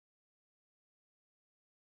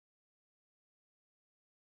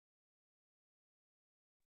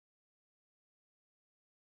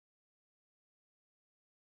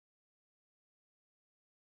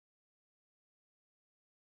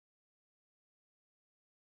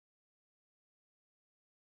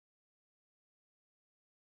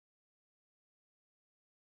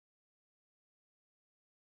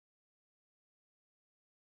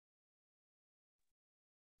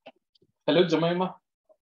Hello, Jemima.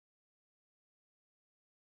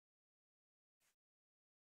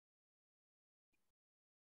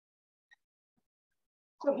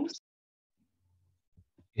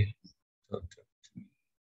 Yeah. Talk to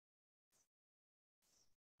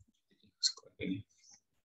me.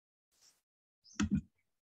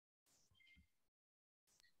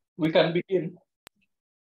 We can begin.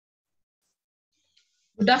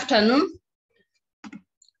 Good afternoon.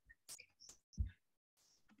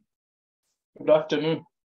 Good afternoon.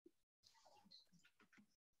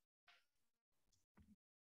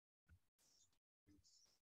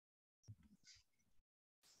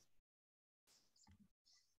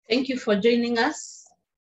 Thank you for joining us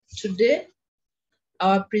today.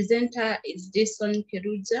 Our presenter is Jason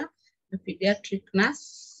Keruja, a pediatric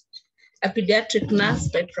nurse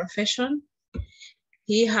by profession.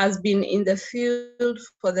 He has been in the field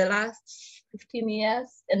for the last 15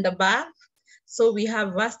 years and above. So we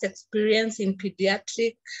have vast experience in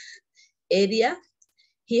pediatric area.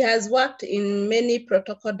 He has worked in many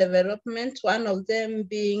protocol development, one of them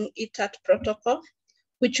being ETAT protocol,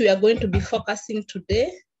 which we are going to be focusing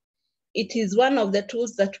today. It is one of the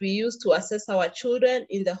tools that we use to assess our children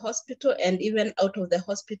in the hospital and even out of the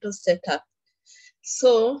hospital setup.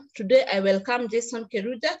 So today I welcome Jason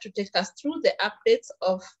Keruja to take us through the updates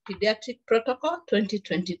of Pediatric Protocol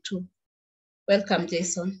 2022. Welcome,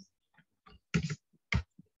 Jason.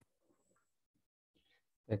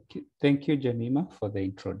 Thank you, Jemima, for the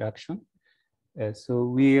introduction. So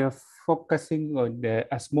we are focusing on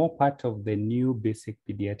a small part of the new basic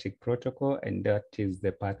pediatric protocol, and that is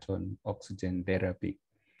the part on oxygen therapy.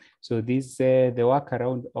 So this, the work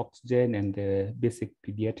around oxygen and the basic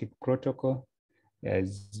pediatric protocol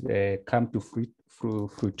has come to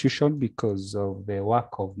fruition because of the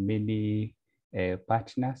work of many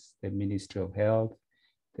partners, the Ministry of Health,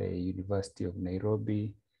 the University of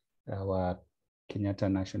Nairobi, our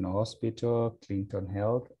Kenyatta National Hospital, Clinton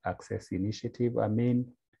Health, Access Initiative,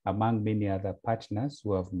 among many other partners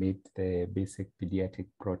who have made the basic pediatric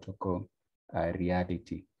protocol a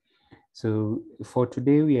reality. So for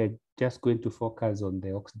today, we are just going to focus on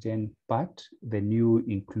the oxygen part, the new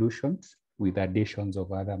inclusions with additions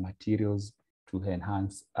of other materials to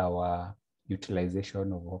enhance our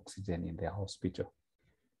utilization of oxygen in the hospital.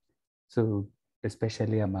 So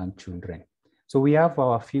especially among children. So we have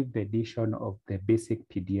our 5th edition of the basic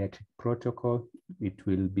pediatric protocol. It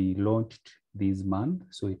will be launched this month.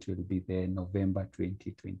 So it will be the November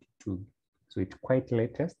 2022. So it's quite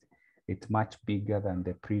latest. It's much bigger than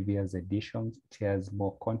the previous editions. It has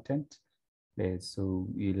more content. So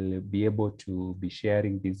we'll be able to be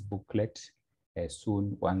sharing this booklet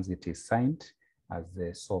soon once it is signed as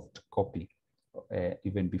a soft copy,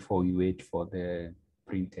 even before we wait for the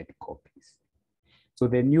printed copies. So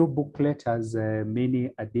the new booklet has many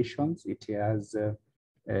additions. It has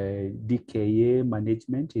DKA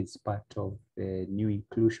management is part of the new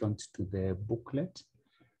inclusions to the booklet.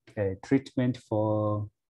 Treatment for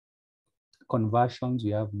conversions, we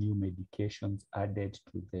have new medications added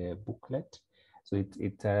to the booklet. So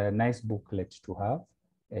it's a nice booklet to have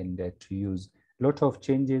and to use. A lot of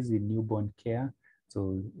changes in newborn care.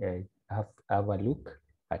 So have a look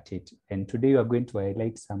at it. And today we are going to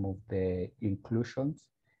highlight some of the inclusions,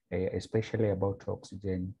 especially about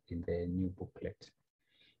oxygen in the new booklet.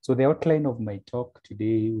 So the outline of my talk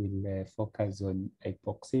today will focus on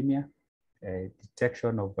hypoxemia,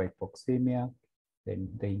 detection of hypoxemia, then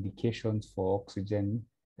the indications for oxygen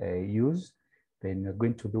use. Then we're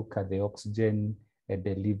going to look at the oxygen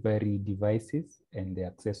delivery devices and the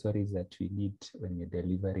accessories that we need when you're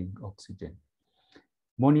delivering oxygen.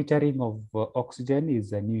 Monitoring of oxygen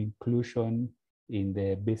is a new inclusion in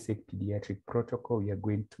the basic pediatric protocol. We are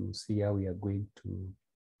going to see how we are going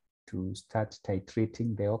to start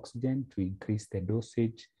titrating the oxygen to increase the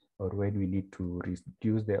dosage, or when we need to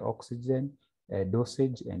reduce the oxygen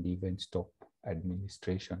dosage and even stop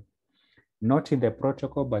administration. Not in the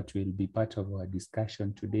protocol, but will be part of our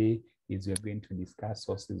discussion today, is we're going to discuss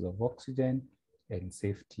sources of oxygen and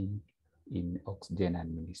safety in oxygen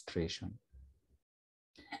administration.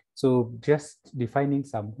 So just defining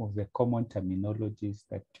some of the common terminologies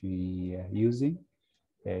that we are using.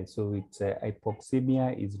 So it's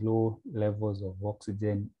hypoxemia is low levels of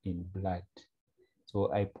oxygen in blood.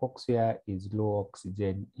 So hypoxia is low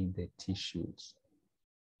oxygen in the tissues.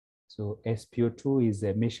 So SpO2 is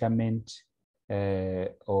a measurement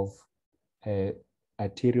of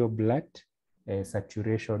arterial blood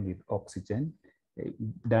saturation with oxygen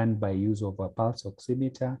done by use of a pulse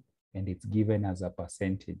oximeter, and it's given as a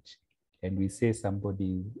percentage. And we say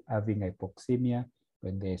somebody having hypoxemia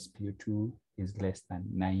when the SpO2 is less than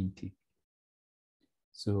 90.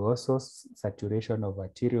 So also saturation of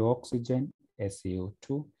arterial oxygen,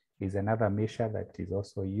 SaO2, is another measure that is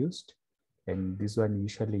also used. And this one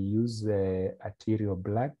usually use arterial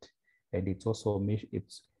blood, and it's also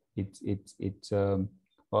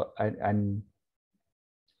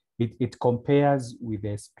it compares with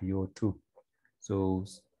SpO2. So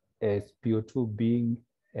SpO2 being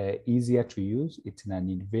easier to use, it's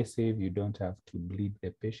non-invasive, you don't have to bleed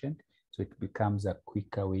the patient, so it becomes a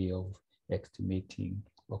quicker way of estimating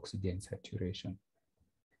oxygen saturation.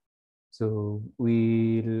 So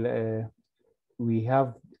we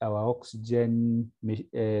have our oxygen,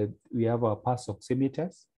 we have our pulse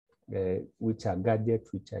oximeters, which are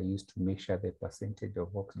gadgets which are used to measure the percentage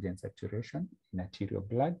of oxygen saturation in arterial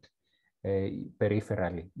blood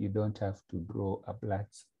peripherally. You don't have to draw a blood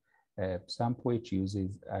sample, which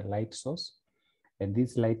uses a light source. And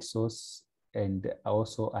this light source and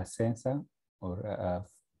also a sensor or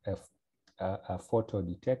a photo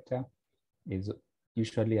detector is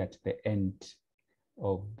usually at the end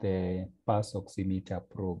of the pulse oximeter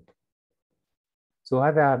probe. So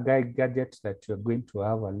other gadgets that you're going to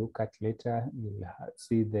have a look at later, you'll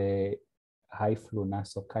see the high flow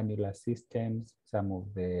nasal cannula systems, some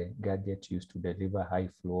of the gadgets used to deliver high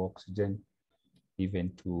flow oxygen,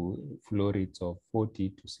 even to flow rates of 40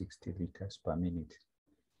 to 60 liters per minute.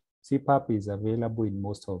 CPAP is available in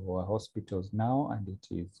most of our hospitals now, and it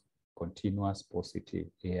is continuous positive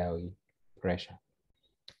airway pressure.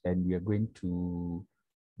 And we are going to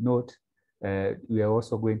note, we are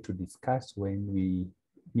also going to discuss when we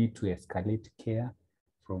need to escalate care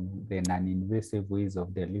from the non-invasive ways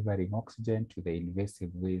of delivering oxygen to the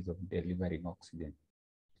invasive ways of delivering oxygen.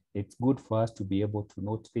 It's good for us to be able to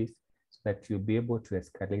note this so that you'll be able to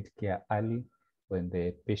escalate care early when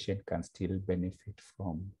the patient can still benefit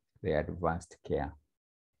from the advanced care.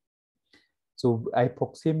 So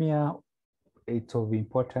hypoxemia, it's of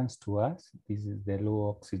importance to us. This is the low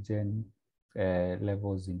oxygen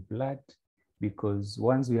levels in blood, because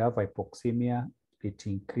once we have hypoxemia, it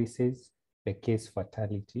increases the case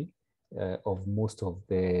fatality of most of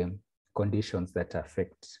the conditions that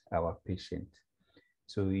affect our patient.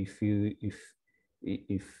 So if you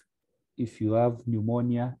have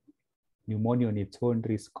pneumonia on its own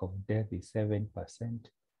risk of death is 7%.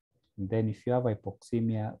 And then if you have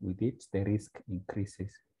hypoxemia with it, the risk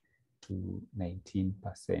increases to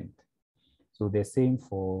 19%. So the same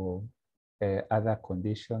for other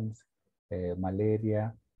conditions,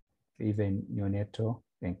 malaria, even neonatal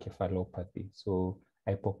encephalopathy. So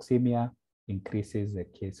hypoxemia increases the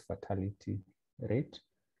case fatality rate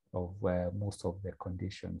of most of the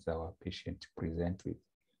conditions our patients present with.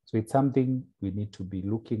 So it's something we need to be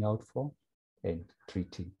looking out for and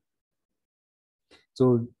treating.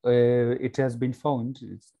 So it has been found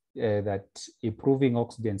that improving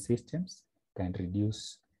oxygen systems can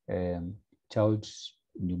reduce child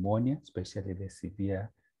pneumonia, especially the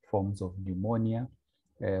severe forms of pneumonia,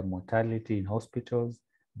 mortality in hospitals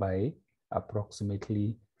by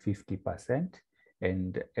approximately 50%,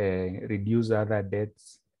 and reduce other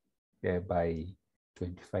deaths by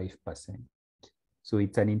 25%. So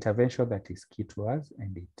it's an intervention that is key to us,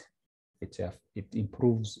 and it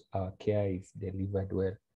improves our care if delivered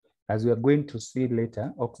well. As we are going to see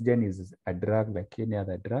later, oxygen is a drug like any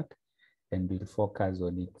other drug, and we'll focus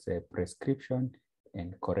on its prescription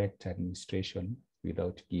and correct administration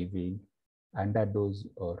without giving underdose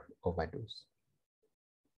or overdose.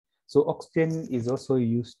 So oxygen is also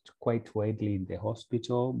used quite widely in the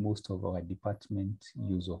hospital. Most of our departments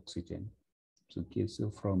use oxygen. So, okay,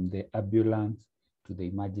 so from the ambulance to the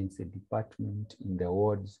emergency department, in the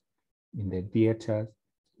wards, in the theaters,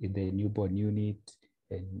 in the newborn unit,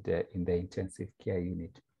 and in the intensive care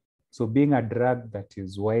unit. So being a drug that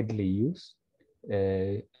is widely used,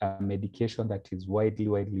 a medication that is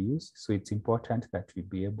widely used, so it's important that we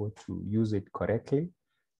be able to use it correctly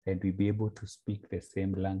and we be able to speak the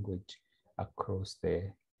same language across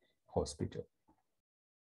the hospital.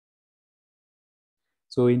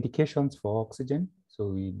 So indications for oxygen. So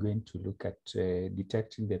we're going to look at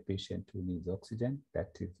detecting the patient who needs oxygen,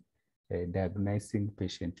 that is diagnosing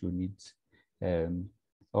patient who needs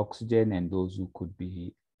oxygen and those who could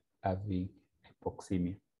be having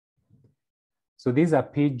hypoxemia. So these are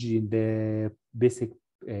page in the basic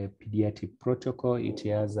pediatric protocol. It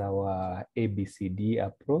has our ABCD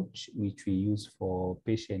approach, which we use for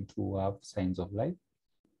patients who have signs of life,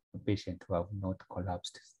 patients who have not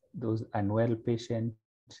collapsed. Those unwell patients,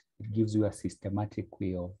 it gives you a systematic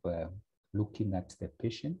way of looking at the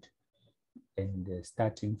patient and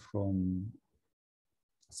starting from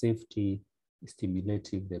safety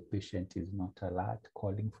stimulate if the patient is not alert,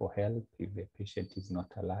 calling for help if the patient is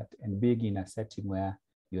not alert, and being in a setting where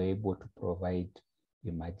you're able to provide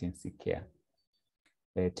emergency care.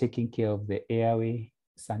 Taking care of the airway,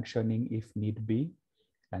 sanctioning if need be.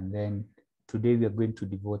 And then today we are going to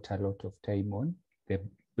devote a lot of time on the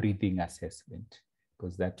breathing assessment,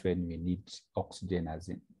 because that's when we need oxygen as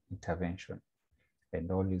an intervention.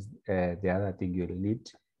 And always the other thing you'll need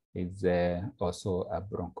is also a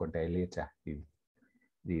bronchodilator. If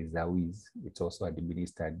there's a wheeze, it's also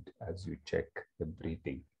administered as you check the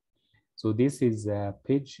breathing. So this is a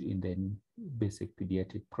page in the basic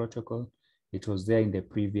pediatric protocol. It was there in the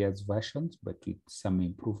previous versions, but with some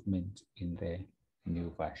improvement in the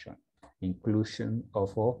new version. Inclusion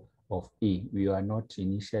of E. We are not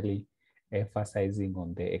initially emphasizing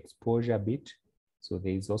on the exposure bit. So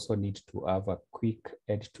there is also need to have a quick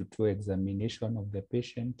head-to-toe examination of the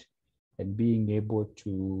patient and being able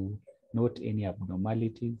to note any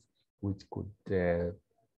abnormalities which could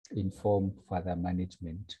inform further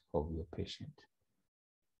management of your patient.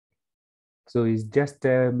 So it's just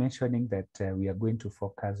mentioning that we are going to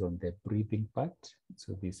focus on the breathing part.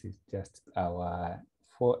 So this is just our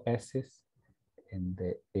 4 S's and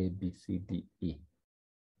the A, B, C, D, E.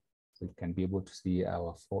 So you can be able to see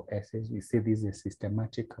our 4 S's. We say this is a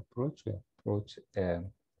systematic approach. We approach to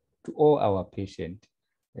all our patients,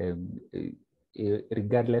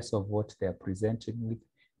 regardless of what they're presenting with.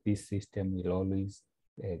 This system will always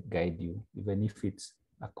guide you, even if it's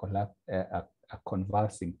a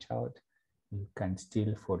convulsing child. You can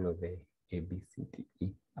still follow the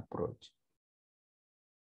ABCDE approach.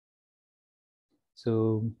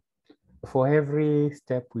 So for every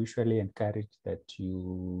step, we usually encourage that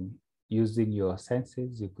you, using your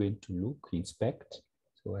senses, you're going to look, inspect.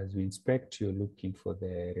 So as we inspect, you're looking for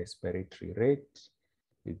the respiratory rate.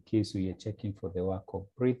 In case we are checking for the work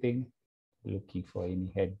of breathing, looking for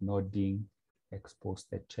any head nodding, expose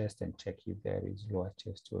the chest and check if there is lower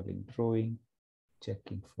chest swelling drawing,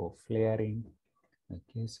 checking for flaring.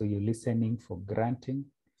 Okay, so you're listening for grunting.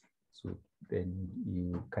 So then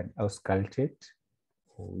you can auscultate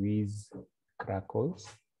for wheeze, crackles.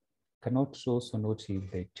 Cannot also note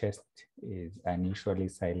if the chest is unusually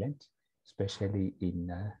silent, especially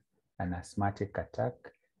in an asthmatic attack.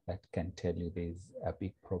 That can tell you there's a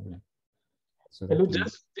big problem. So hello,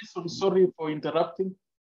 Jason, sorry for interrupting.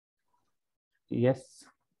 Yes.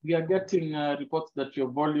 We are getting reports that your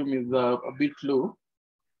volume is a bit low.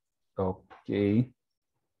 Okay.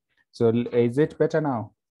 So is it better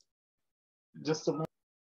now? Just a moment.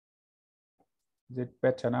 Is it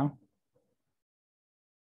better now?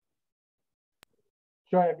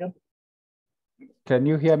 Try again. Can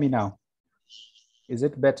you hear me now? Is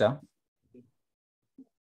it better?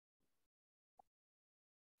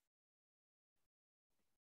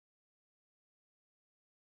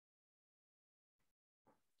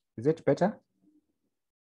 Is it better?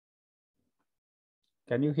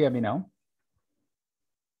 Can you hear me now?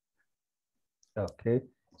 Okay,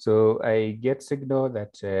 so I get signal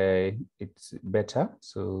that it's better.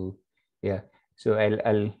 So yeah, so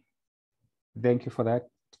I'll thank you for that.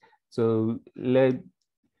 So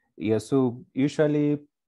so usually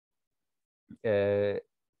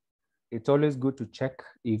it's always good to check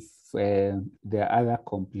if there are other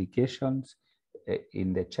complications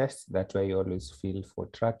in the chest. That's why you always feel for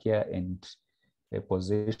trachea and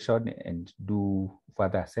position and do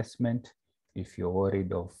further assessment if you're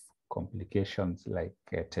worried of complications like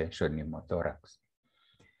tension pneumothorax.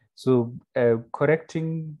 So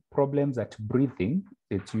correcting problems at breathing,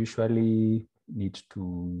 it usually needs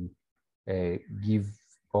to give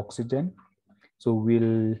oxygen. So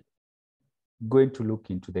we'll going to look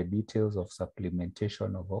into the details of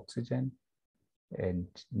supplementation of oxygen and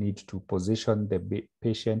need to position the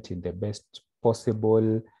patient in the best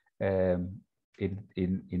possible, in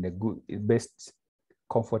a good, best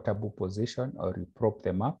comfortable position, or you prop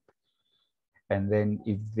them up. And then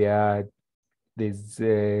if there's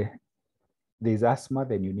asthma,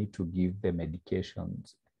 then you need to give the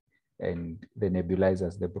medications and the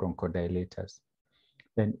nebulizers, the bronchodilators.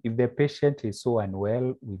 Then if the patient is so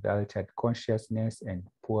unwell with altered consciousness and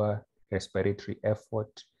poor respiratory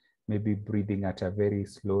effort, maybe breathing at a very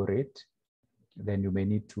slow rate, then you may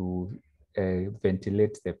need to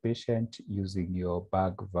ventilate the patient using your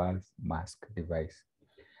bag valve mask device.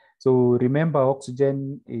 So remember,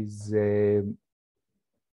 oxygen is,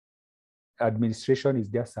 administration is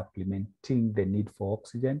just supplementing the need for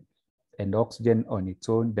oxygen, and oxygen on its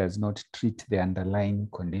own does not treat the underlying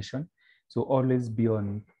condition. So always be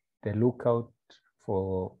on the lookout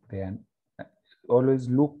for the, always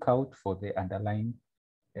look out for the underlying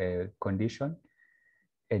condition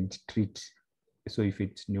and treat so if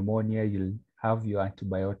it's pneumonia, you'll have your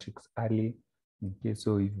antibiotics early. Okay,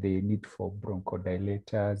 so if they need for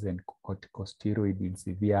bronchodilators and corticosteroid in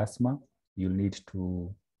severe asthma, you'll need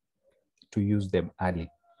to use them early.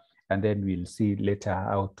 And then we'll see later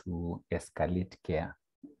how to escalate care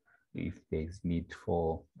if there is need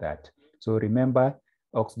for that. So remember,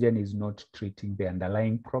 oxygen is not treating the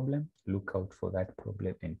underlying problem. Look out for that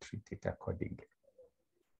problem and treat it accordingly.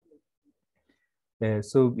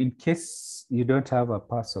 So in case you don't have a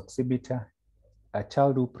pulse oximeter, a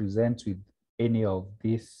child who presents with any of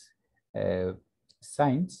these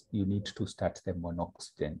signs, you need to start them on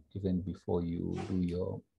oxygen even before you do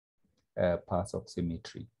your pulse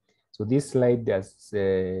oximetry. So this slide has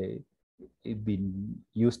been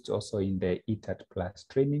used also in the ETAT Plus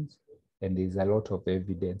trainings, and there's a lot of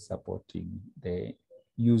evidence supporting the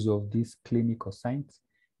use of these clinical signs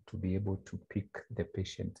to be able to pick the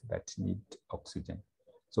patient that need oxygen.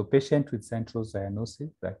 So patient with central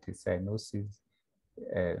cyanosis, that is cyanosis,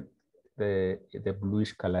 the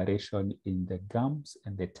bluish coloration in the gums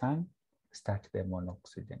and the tongue, start them on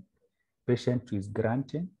oxygen. Patient with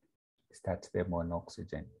grunting, start them on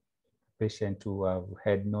oxygen. Patient who have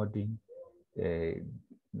head nodding,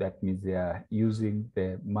 that means they are using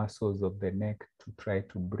the muscles of the neck to try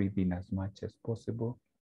to breathe in as much as possible,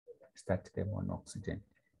 start them on oxygen.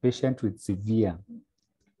 Patient with severe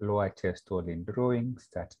lower chest wall indrawing,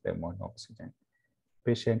 start them on oxygen.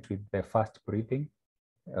 Patient with the fast breathing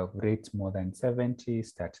of rates more than 70,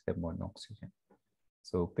 start them on oxygen.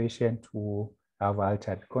 So patient who have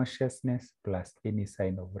altered consciousness plus any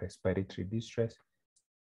sign of respiratory distress,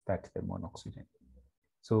 start them on oxygen.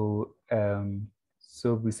 So,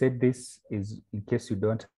 so we said this is in case you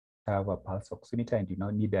don't have a pulse oximeter and you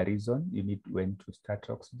don't need a reason, you need when to start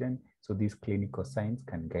oxygen. So these clinical signs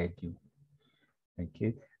can guide you.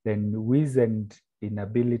 Okay, then wheeze and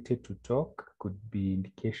inability to talk could be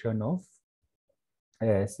indication of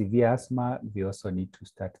severe asthma. We also need to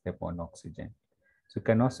start them on oxygen. So you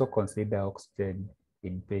can also consider oxygen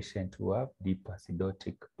in patients who have deep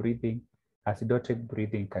acidotic breathing. Acidotic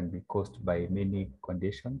breathing can be caused by many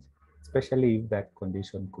conditions, especially if that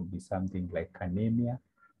condition could be something like anemia,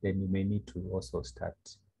 then you may need to also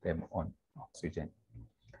start them on oxygen.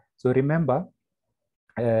 So remember,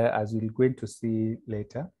 as we're going to see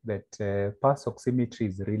later, that pulse oximetry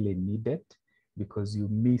is really needed because you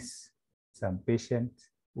miss some patients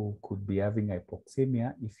who could be having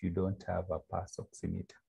hypoxemia if you don't have a pulse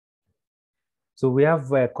oximeter. So we have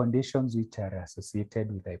conditions which are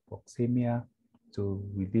associated with hypoxemia. So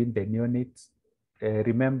within the neonates,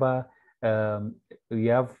 remember, we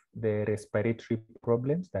have the respiratory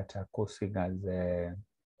problems that are causing us a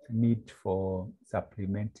need for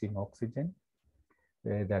supplementing oxygen,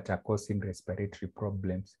 that are causing respiratory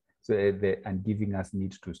problems, so and giving us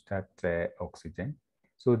need to start oxygen.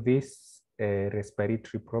 So these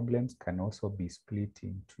respiratory problems can also be split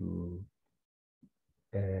into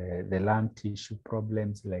the lung tissue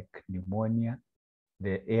problems like pneumonia,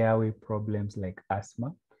 the airway problems like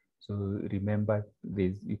asthma. So remember,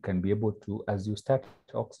 you can be able to, as you start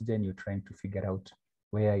oxygen, you're trying to figure out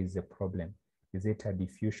where is the problem. Is it a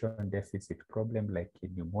diffusion deficit problem like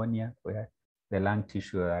pneumonia, where the lung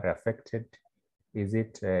tissue are affected? Is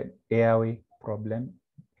it an airway problem,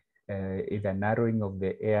 either narrowing of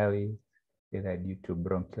the airway, either due to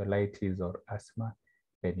bronchiolitis or asthma?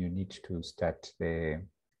 Then you need to start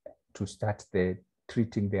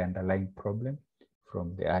treating the underlying problem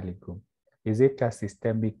from the early group. Is it a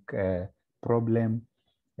systemic problem?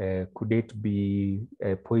 Could it be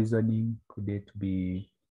poisoning? Could it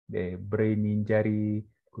be brain injury?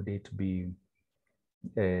 Could it be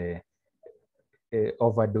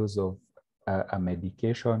overdose of a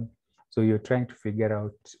medication? So you're trying to figure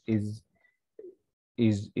out is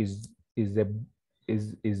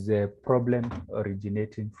the problem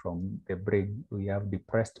originating from the brain? We have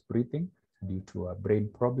depressed breathing due to a brain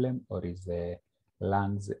problem, or is the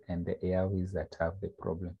lungs and the airways that have the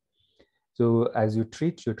problem? So as you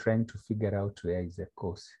treat, you're trying to figure out where is the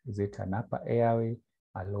cause. Is it an upper airway,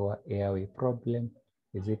 a lower airway problem?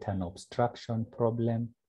 Is it an obstruction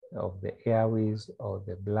problem of the airways or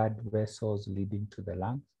the blood vessels leading to the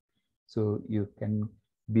lungs? So you can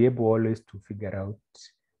be able always to figure out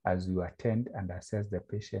as you attend and assess the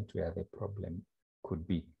patient where the problem could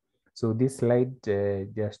be. So this slide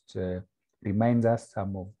just reminds us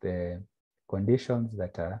some of the conditions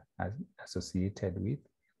that are associated with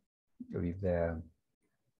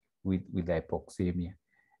hypoxemia.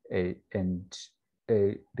 And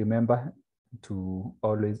remember to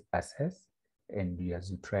always assess and as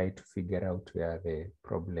you try to figure out where the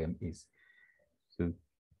problem is. So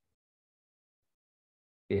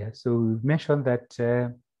Yeah, so we've mentioned that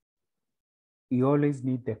you always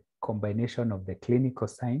need the combination of the clinical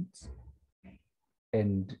signs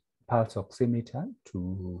and pulse oximeter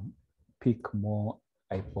to pick more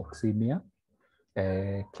hypoxemia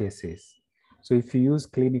cases. So if you use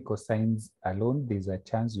clinical signs alone, there's a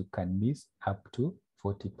chance you can miss up to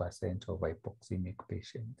 40% of hypoxemic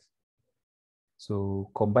patients. So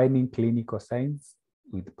combining clinical signs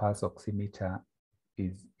with pulse oximeter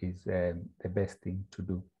is the best thing to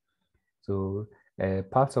do. So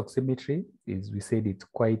pulse oximetry is, we said, it's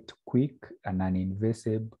quite quick and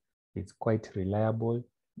non-invasive. It's quite reliable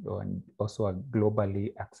and also a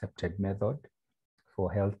globally accepted method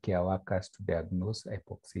for healthcare workers to diagnose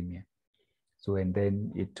hypoxemia. So, and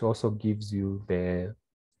then it also gives you the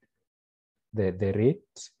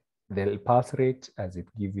rate, the pulse rate, as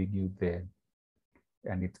it's giving you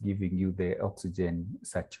the oxygen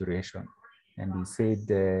saturation. And we said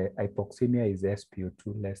hypoxemia is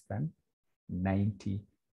SpO2 less than 90%.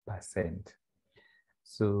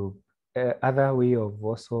 So other way of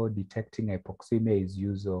also detecting hypoxemia is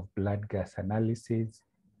use of blood gas analysis.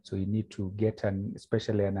 So you need to get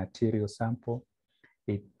especially an arterial sample.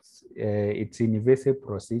 It's an invasive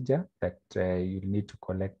procedure that you need to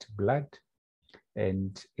collect blood,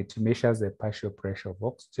 and it measures the partial pressure of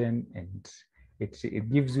oxygen, and it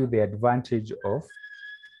gives you the advantage of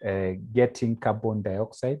getting carbon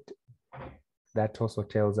dioxide. That also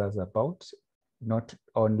tells us about not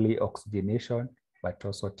only oxygenation, but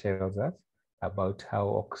also tells us about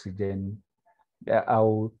how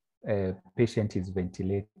patient is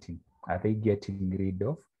ventilating. Are they getting rid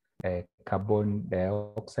of carbon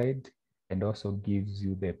dioxide? And also gives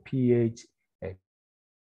you the pH.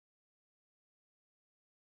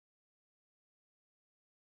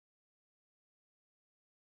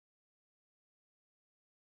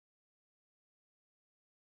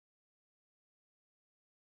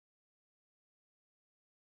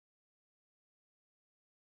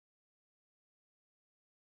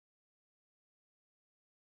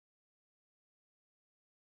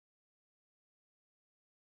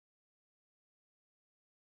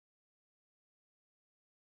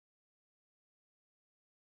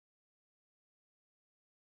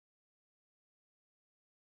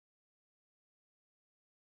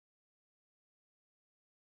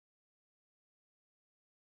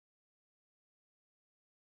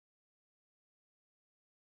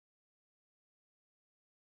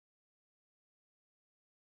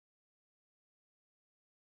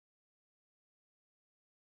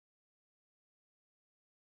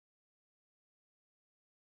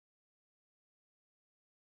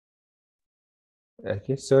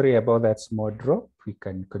 Okay, sorry about that small drop. We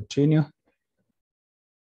can continue.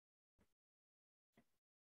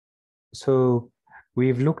 So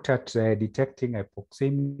we've looked at detecting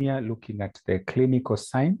hypoxemia, looking at the clinical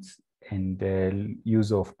signs and the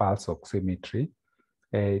use of pulse oximetry.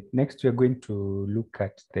 Next, we're going to look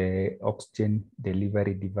at the oxygen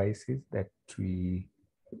delivery devices that we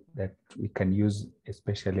can use,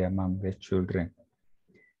 especially among the children.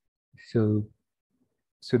 So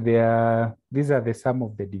these are some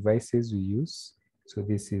of the devices we use. So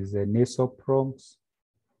this is a nasal prongs.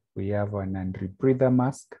 We have an rebreather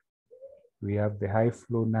mask. We have the high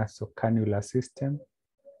flow nasal cannula system.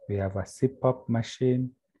 We have a CPAP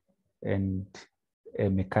machine and a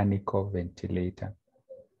mechanical ventilator.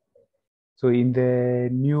 So in the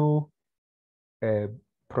new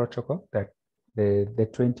protocol, that the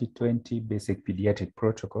 2020 basic pediatric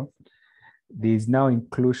protocol, there is now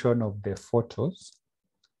inclusion of the photos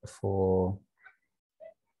for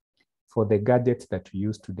the gadgets that we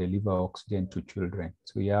use to deliver oxygen to children.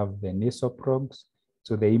 So we have the nasal probes.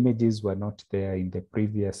 So the images were not there in the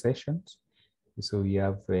previous sessions. So we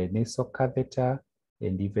have a nasal catheter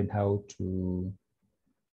and even how to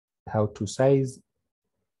size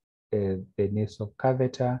the nasal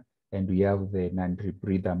catheter, and we have the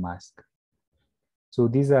non-rebreather mask. So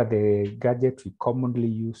these are the gadgets we commonly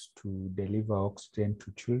use to deliver oxygen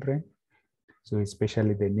to children. So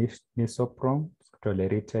especially the nasal prong,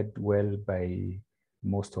 tolerated well by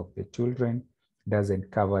most of the children,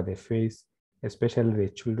 doesn't cover the face, especially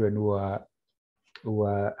the children who are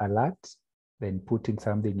alert, then putting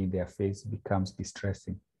something in their face becomes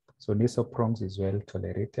distressing. So nasal prongs is well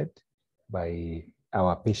tolerated by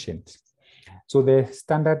our patients. So the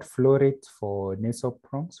standard flow rate for nasal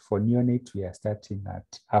prongs, for neonates, we are starting at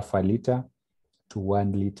 0.5 liter to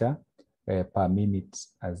 1 liter per minute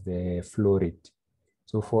as the flow rate.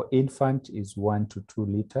 So for infant is 1 to 2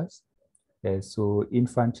 liters. So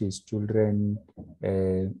infant is children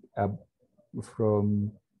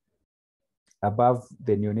from above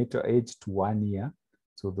the neonatal age to 1 year.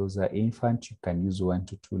 So those are infant, you can use 1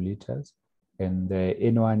 to 2 liters. And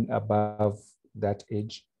anyone above that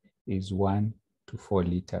age is 1 to 4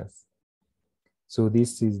 liters. So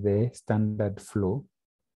this is the standard flow.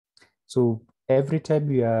 So every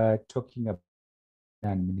time you are talking about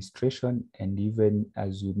administration, and even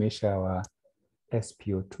as you measure our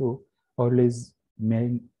SpO2, always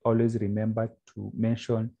remember to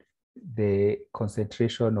mention the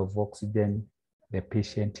concentration of oxygen the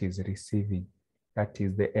patient is receiving. That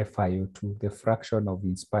is the FiO2, the fraction of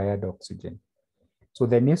inspired oxygen. So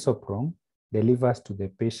the nasal prong delivers to the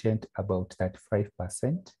patient about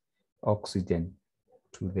 35% oxygen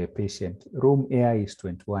to the patient. Room air is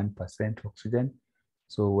 21% oxygen.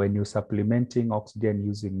 So when you're supplementing oxygen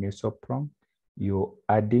using nasal prong, you're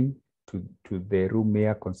adding to the room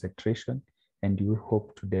air concentration, and you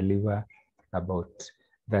hope to deliver about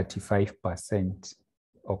 35%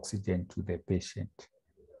 oxygen to the patient.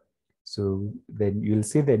 So then you'll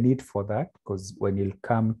see the need for that, because when you'll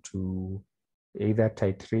come to either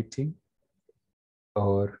titrating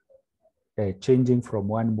or changing from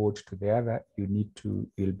one mode to the other,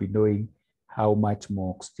 you'll be knowing how much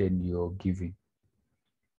more oxygen you're giving.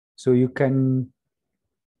 So you can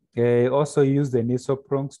also use the nasal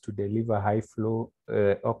prongs to deliver high flow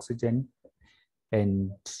oxygen.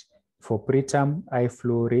 And for preterm, high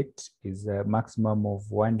flow rate is a maximum of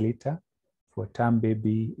 1 liter. For term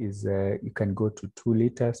baby is you can go to 2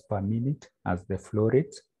 liters per minute as the flow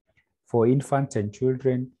rate. For infants and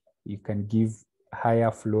children, you can give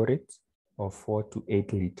higher flow rates of 4 to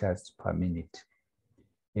 8 liters per minute.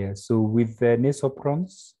 Yeah, so with the nasal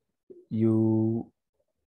prongs, you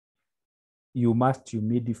must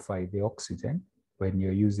humidify the oxygen when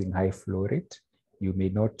you're using high flow rate. You may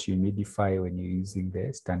not humidify when you're using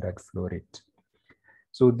the standard flow rate.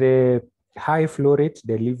 So the high flow rate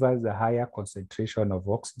delivers a higher concentration of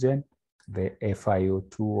oxygen, the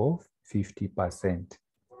FiO2 of 50%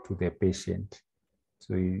 to the patient.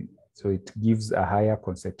 So it gives a higher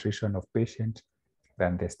concentration of patient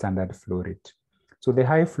than the standard flow rate. So the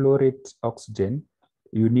high flow rate oxygen,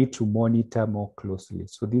 you need to monitor more closely.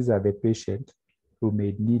 So these are the patients who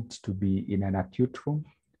may need to be in an acute room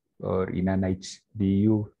or in an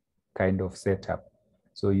ICU kind of setup.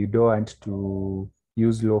 So you don't want to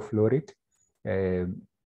use low flow rate. You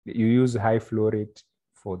use high flow rate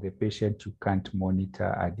for the patient you can't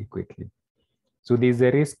monitor adequately. So there's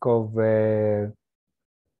a risk of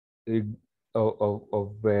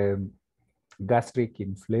gastric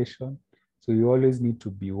inflation. So you always need to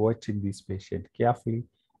be watching this patient carefully.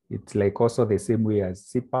 It's like also the same way as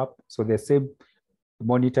CPAP. So the same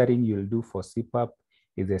monitoring you'll do for CPAP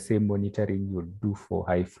is the same monitoring you'll do for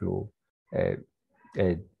high flow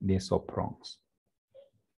nasal prongs.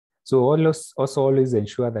 So also always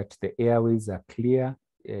ensure that the airways are clear.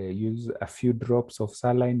 Use a few drops of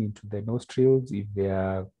saline into the nostrils if they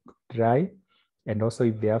are dry, and also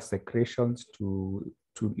if they have secretions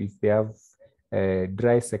if they have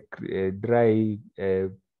dry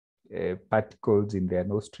particles in their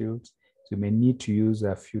nostrils. So you may need to use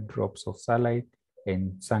a few drops of saline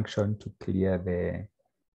and suction to clear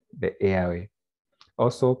the airway.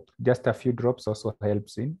 Also, just a few drops also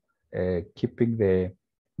helps in keeping the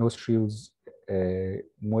nostrils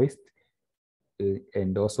moist,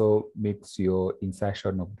 and also makes your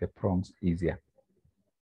insertion of the prongs easier.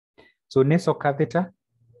 So nasal catheter,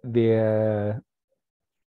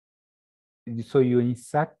 so you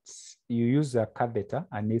use a catheter,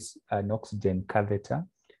 an oxygen catheter,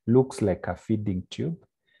 looks like a feeding tube.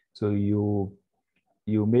 So you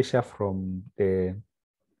measure from the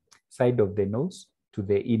side of the nose to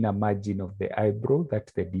the inner margin of the eyebrow.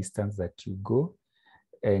 That's the distance that you go,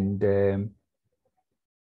 and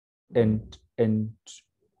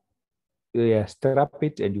strap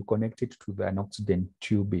it and you connect it to an oxygen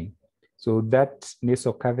tubing. So that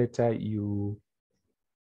nasal catheter, you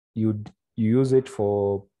use it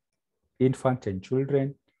for infant and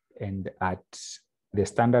children, and at the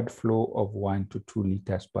standard flow of 1 to 2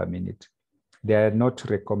 liters per minute. They are not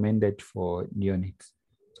recommended for neonates.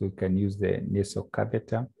 So you can use the nasal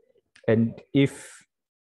catheter. And if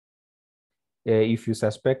you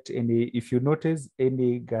suspect if you notice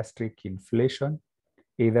any gastric inflation,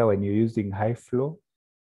 either when you're using high flow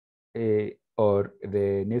or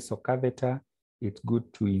the nasal catheter, it's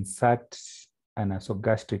good to insert an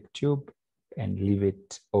nasogastric tube and leave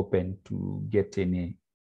it open to get any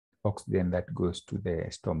oxygen that goes to the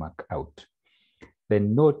stomach out.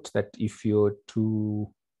 Then note that if you're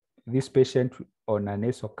this patient on a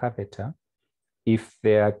nasal catheter, if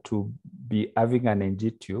they are to be having an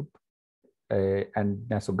NG tube and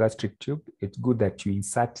nasogastric tube, it's good that you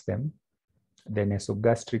insert them the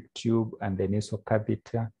nasogastric tube and the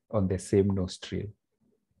nasocatheter on the same nostril.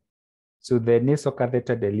 So the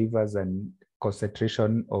nasocatheter delivers a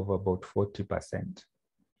concentration of about 40%.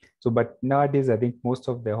 So, but nowadays, I think most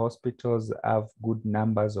of the hospitals have good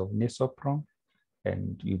numbers of nasoprom,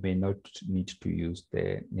 and you may not need to use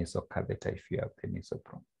the nasocatheter if you have the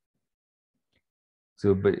nasoprom.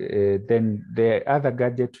 So, but then the other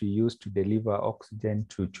gadget we use to deliver oxygen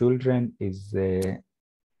to children is the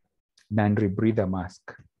non-rebreather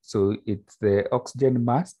mask. So it's the oxygen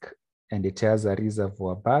mask, and it has a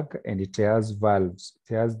reservoir bag, and it has valves.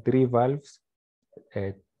 It has 3 valves,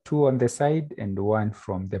 2 on the side and 1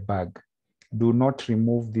 from the bag. Do not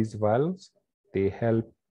remove these valves. They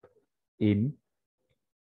help in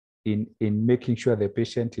making sure the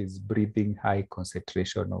patient is breathing high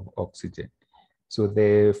concentration of oxygen. So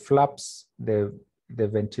the flaps, the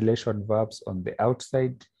ventilation valves on the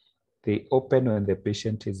outside, they open when the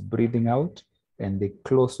patient is breathing out, and they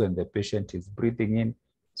close when the patient is breathing in,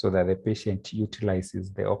 so that the patient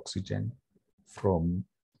utilizes the oxygen from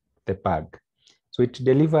the bag. So it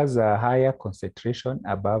delivers a higher concentration,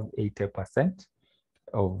 above 80%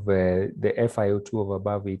 of the FiO2 of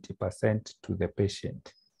above 80% to the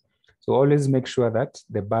patient. So always make sure that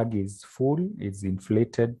the bag is full, is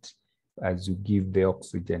inflated as you give the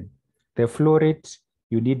oxygen. The flow rate,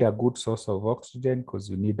 you need a good source of oxygen because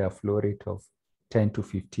you need a flow rate of 10 to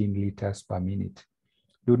 15 liters per minute.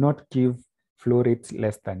 Do not give flow rates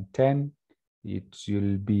less than 10. It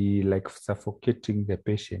will be like suffocating the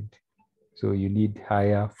patient. So you need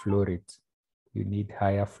higher flow rates. You need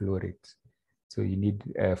higher flow rates. So you need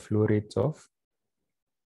a flow rate of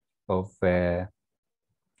 10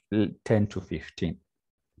 to 15.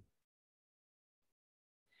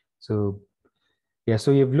 So yeah,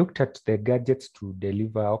 so you've looked at the gadgets to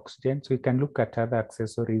deliver oxygen. So you can look at other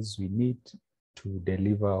accessories we need to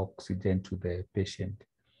deliver oxygen to the patient.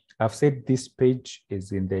 I've said this page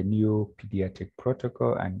is in the new pediatric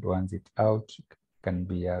protocol, and once it's out, it can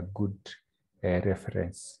be a good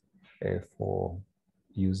reference for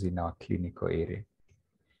use in our clinical area.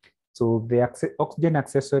 So the oxygen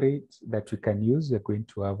accessories that we can use, we're going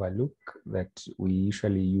to have a look that we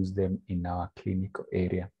usually use them in our clinical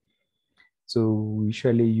area. So we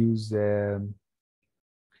usually use, so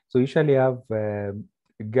usually have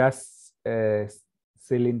gas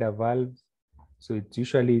cylinder valves. So it's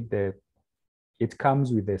usually it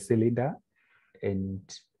comes with a cylinder, and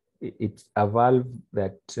it's a valve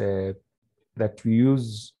that that we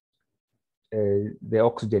use the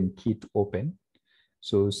oxygen key to open.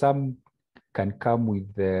 So some can come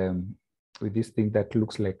with this thing that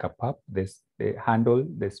looks like a pump. There's the handle,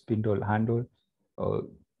 the spindle handle, or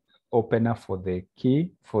opener for the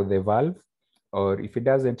key for the valve. Or if it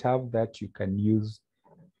doesn't have that, you can use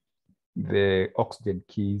the oxygen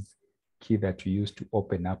key that we use to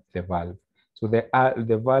open up the valve. So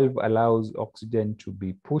the valve allows oxygen to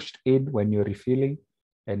be pushed in when you're refilling,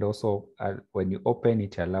 and also when you open,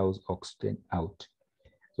 it allows oxygen out.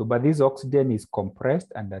 So, but this oxygen is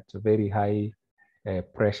compressed and at a very high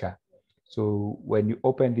pressure. So when you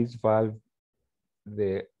open this valve,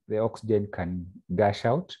 the oxygen can gush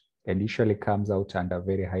out, and usually comes out under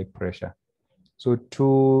very high pressure. So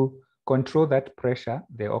to control that pressure,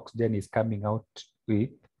 the oxygen is coming out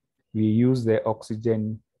with, we use the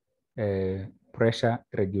oxygen pressure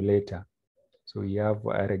regulator. So you have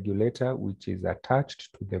a regulator which is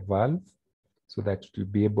attached to the valve, so that it will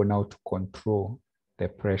be able now to control the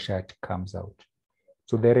pressure it comes out.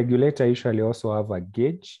 So the regulator usually also have a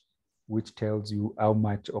gauge which tells you how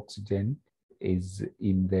much oxygen is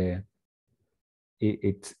in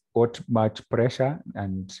it's what much pressure,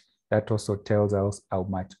 and that also tells us how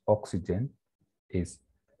much oxygen is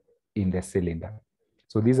in the cylinder.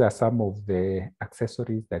 So these are some of the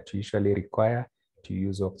accessories that you usually require to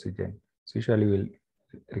use oxygen. So usually will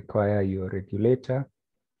require your regulator,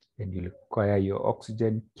 and you require your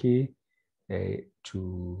oxygen key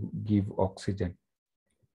to give oxygen.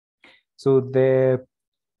 So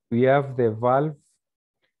we have the valve,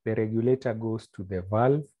 the regulator goes to the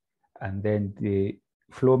valve, and then the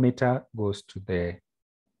flow meter goes to the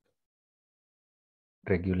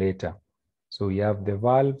regulator. So we have the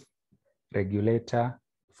valve, regulator,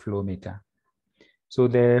 flow meter. So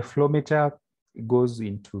the flow meter goes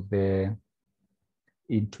into the,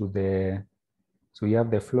 so you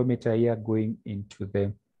have the flow meter here going into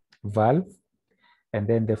the valve, and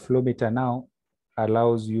then the flow meter now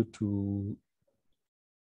allows you to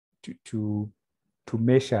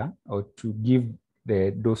measure or to give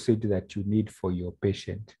the dosage that you need for your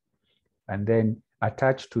patient. And then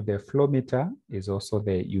attached to the flow meter is also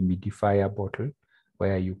the humidifier bottle,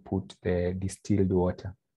 where you put the distilled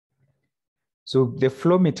water. So the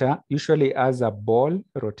flow meter usually has a ball,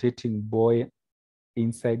 rotating ball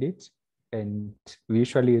inside it, and we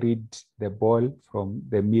usually read the ball from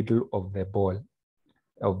the middle of the ball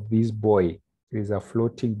of this buoy. There is a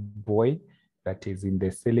floating buoy that is in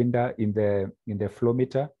the cylinder in the flow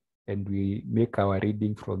meter, and we make our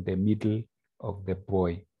reading from the middle of the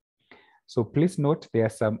buoy. So please note there are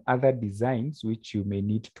some other designs which you may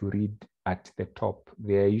need to read at the top.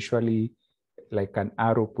 They are usually like an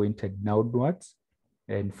arrow pointed downwards,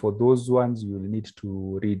 and for those ones you will need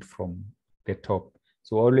to read from the top.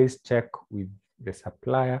 So always check with the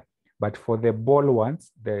supplier. But for the ball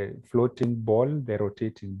ones, the floating ball, the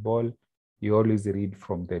rotating ball, you always read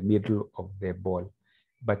from the middle of the ball.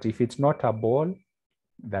 But if it's not a ball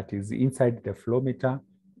that is inside the flow meter,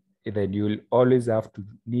 then you'll always have to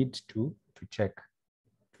need to check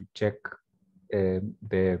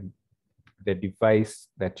the device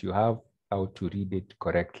that you have, how to read it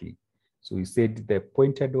correctly. So you said the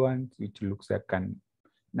pointed one, which looks like an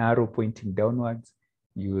arrow pointing downwards,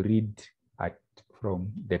 you read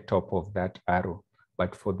from the top of that arrow.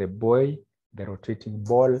 But for the buoy, the rotating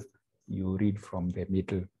ball, you read from the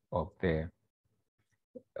middle of the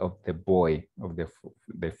buoy of the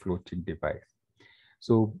floating device.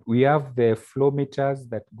 So we have the flow meters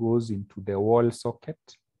that goes into the wall socket.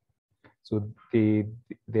 So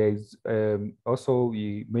there's also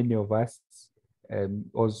many of us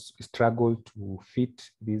also struggle to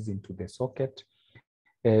fit these into the socket.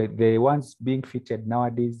 The ones being fitted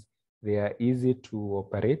nowadays, they are easy to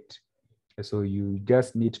operate. So you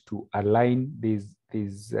just need to align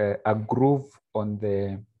there's a groove on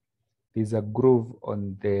the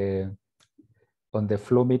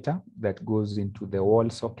flow meter that goes into the wall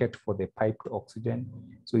socket for the piped oxygen.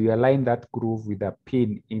 So you align that groove with a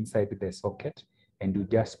pin inside the socket, and you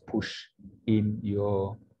just push in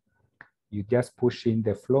the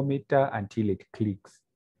flow meter until it clicks.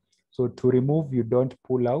 So to remove, you don't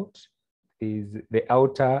pull out. Is the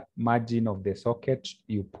outer margin of the socket,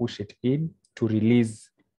 you push it in to release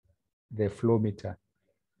the flow meter.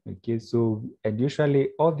 Okay, so, and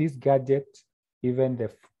usually all these gadgets, even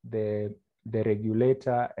the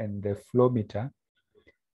regulator and the flow meter,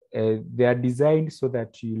 they are designed so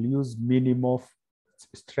that you use minimal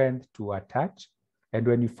strength to attach. And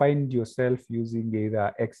when you find yourself using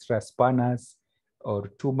either extra spanners or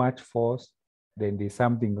too much force, then there's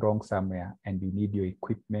something wrong somewhere, and you need your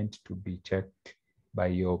equipment to be checked by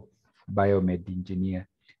your biomed engineer.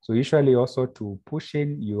 So usually also to push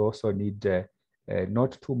in, you also need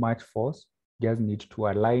not too much force, just need to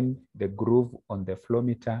align the groove on the flow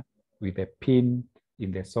meter with a pin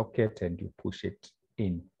in the socket, and you push it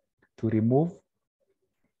in. To remove,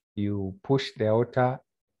 you push the outer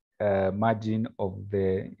margin of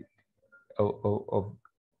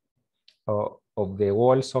the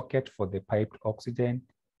wall socket for the piped oxygen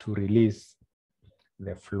to release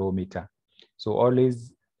the flow meter. So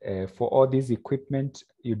always, for all this equipment,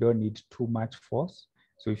 you don't need too much force.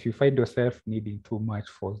 So if you find yourself needing too much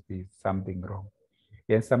force, there's something wrong.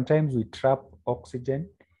 And sometimes we trap oxygen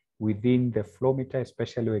within the flow meter,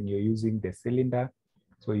 especially when you're using the cylinder.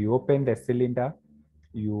 So you open the cylinder,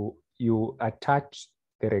 you attach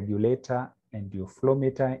the regulator and your flow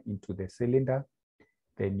meter into the cylinder.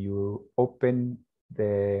 Then you open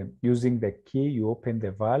using the key, you open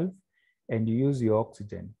the valve and you use your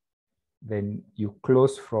oxygen. Then you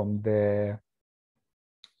close from the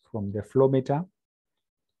flow meter,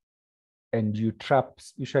 and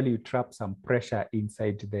usually you trap some pressure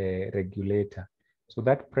inside the regulator. So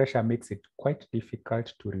that pressure makes it quite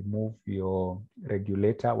difficult to remove your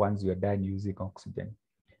regulator once you're done using oxygen.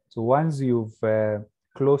 So once you've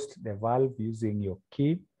closed the valve using your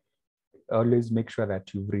key, always make sure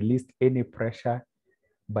that you've released any pressure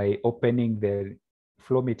by opening the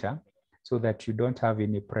flow meter, so that you don't have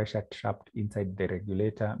any pressure trapped inside the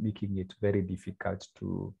regulator, making it very difficult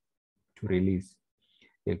to release.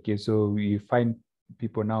 Okay, so you find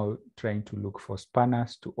people now trying to look for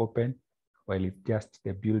spanners to open, while it's just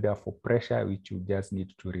the builder for pressure, which you just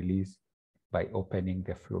need to release by opening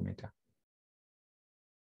the flow meter.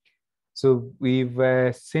 So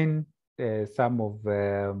we've seen some of,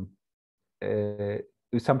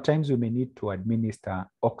 sometimes we may need to administer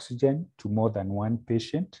oxygen to more than one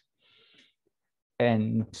patient.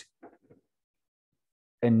 And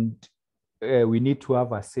we need to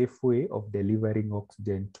have a safe way of delivering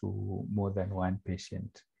oxygen to more than one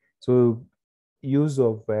patient. So use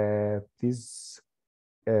of this,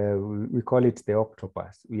 we call it the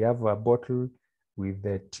octopus. We have a bottle with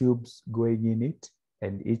the tubes going in it,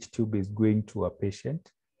 and each tube is going to a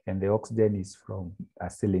patient, and the oxygen is from a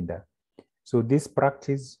cylinder. So this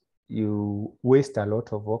practice, you waste a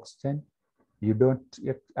lot of oxygen, you don't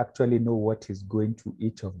actually know what is going to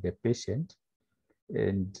each of the patient,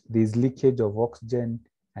 and there's leakage of oxygen,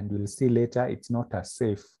 and we'll see later it's not as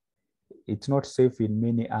safe. It's not safe in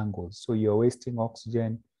many angles. So you're wasting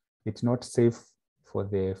oxygen. It's not safe for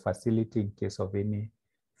the facility in case of any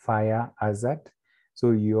fire hazard.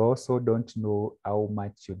 So you also don't know how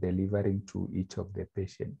much you're delivering to each of the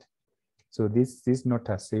patient. So this is not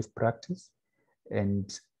a safe practice. And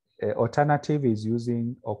alternative is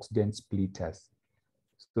using oxygen splitters.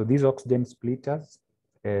 So these oxygen splitters,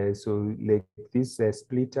 so like this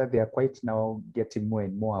splitter, they are quite now getting more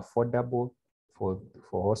and more affordable for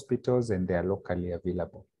hospitals, and they are locally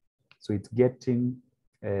available. So it's getting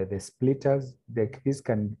the splitters, like this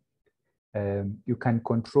can, you can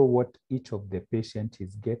control what each of the patient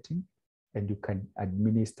is getting, and you can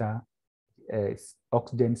administer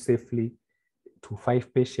oxygen safely to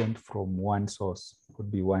 5 patients from one source, could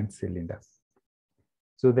be one cylinder.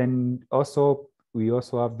 So then also, we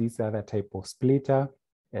also have this other type of splitter.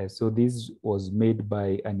 So this was made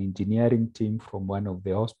by an engineering team from one of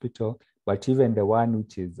the hospital, but even the one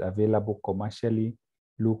which is available commercially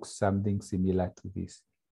looks something similar to this,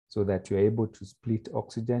 so that you're able to split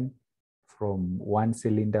oxygen from one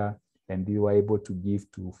cylinder, and you are able to give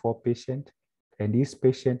to 4 patients. And these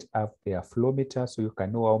patients have their flow meter, so you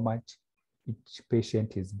can know how much each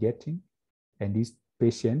patient is getting. And this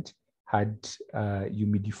patient had a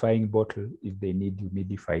humidifying bottle if they need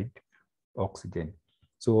humidified oxygen.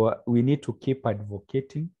 So we need to keep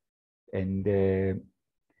advocating and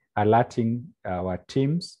alerting our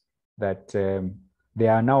teams that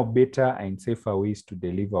there are now better and safer ways to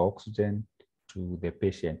deliver oxygen to the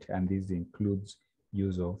patient, and this includes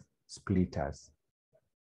use of splitters.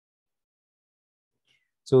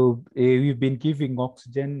 So we've been giving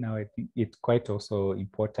oxygen. Now I think it's quite also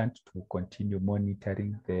important to continue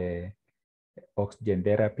monitoring the oxygen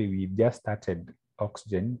therapy. We've just started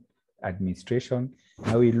oxygen administration.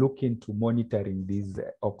 Now we look into monitoring this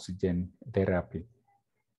oxygen therapy.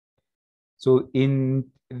 So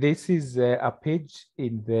this is a page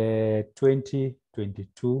in the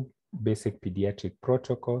 2022 basic pediatric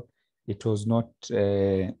protocol. It was not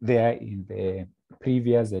there in the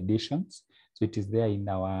previous editions. So it is there in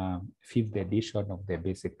our 5th edition of the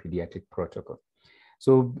basic pediatric protocol.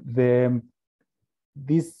 So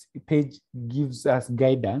this page gives us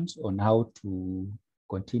guidance on how to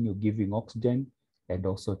continue giving oxygen and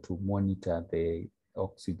also to monitor the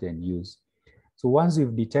oxygen use. So once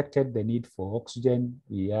we've detected the need for oxygen,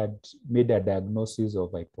 we had made a diagnosis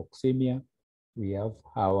of hypoxemia. We have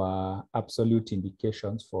our absolute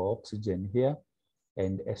indications for oxygen here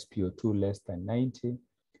and SpO2 less than 90.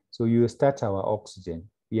 So you start our oxygen.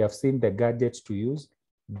 We have seen the gadgets to use,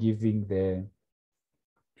 giving the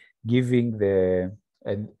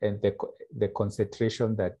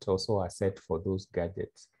concentration that also are set for those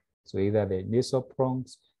gadgets. So either the nasal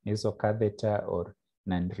prongs, nasal catheter, or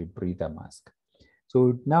non-rebreather mask.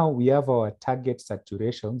 So now we have our target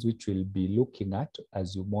saturations, which we'll be looking at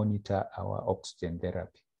as you monitor our oxygen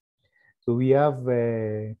therapy. So we have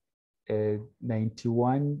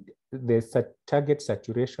 91, the target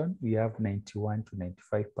saturation, we have 91 to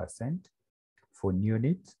 95% for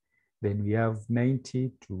neonates. Then we have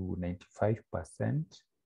 90 to 95%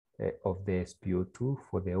 of the SpO2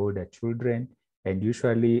 for the older children. And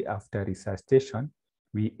usually after resuscitation,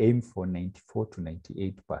 we aim for 94 to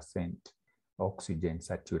 98% oxygen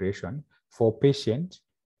saturation for patient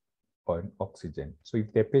on oxygen. So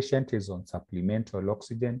if the patient is on supplemental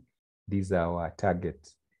oxygen, these are our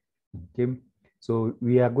targets. Okay. So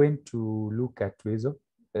we are going to look at ways of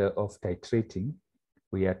titrating.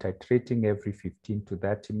 We are titrating every 15 to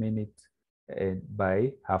 30 minutes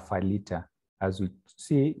by half a liter, as we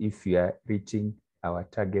see if we are reaching our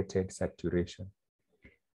targeted saturation.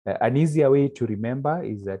 An easier way to remember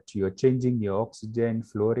is that you're changing your oxygen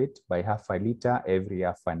flow rate by half a liter every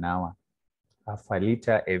half an hour. Half a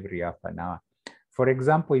liter every half an hour. For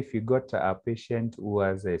example, if you got a patient who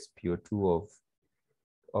has a SpO2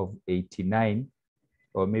 of 89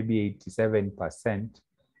 or maybe 87%,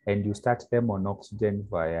 and you start them on oxygen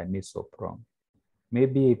via nasal prong.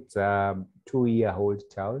 Maybe it's a 2-year-old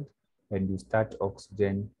child, and you start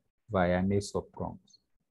oxygen via nasal prongs.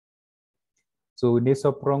 So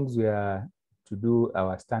nasal prongs, we are to do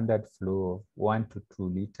our standard flow of 1 to 2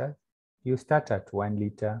 liters. You start at 1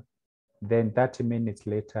 liter, then 30 minutes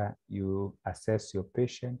later, you assess your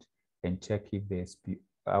patient and check if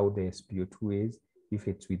how the SpO2 is, if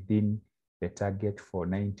it's within the target for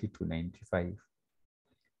 90 to 95.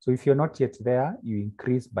 So if you're not yet there, you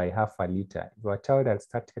increase by half a liter. If your child has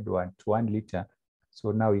started 1 liter,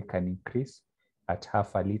 so now you can increase at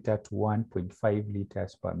half a liter to 1.5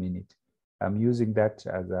 liters per minute. I'm using that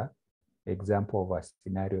as an example of a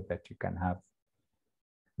scenario that you can have.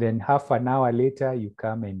 Then half an hour later, you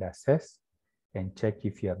come and assess and check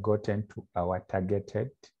if you have gotten to our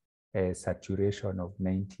targeted saturation of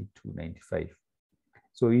 90 to 95.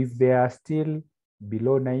 So if they are still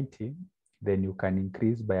below 90, then you can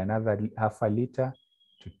increase by another half a liter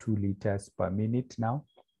to 2 liters per minute now.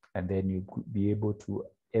 And then you could be able to,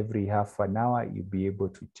 every half an hour, you'll be able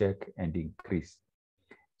to check and increase.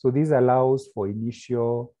 So this allows for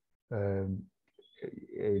initial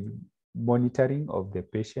monitoring of the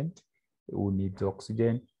patient who needs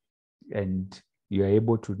oxygen, and you are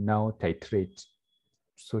able to now titrate.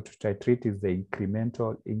 So to titrate is the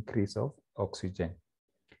incremental increase of oxygen.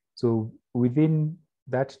 So within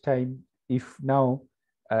that time, if now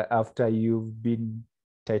after you've been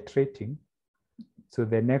titrating, so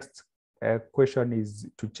the next question is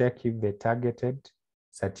to check if the targeted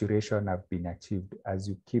saturation have been achieved as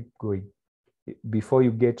you keep going. Before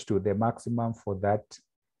you get to the maximum for that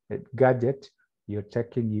gadget, you're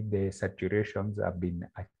checking if the saturations have been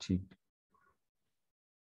achieved.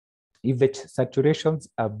 If the saturations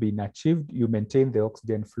have been achieved, you maintain the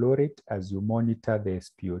oxygen flow rate as you monitor the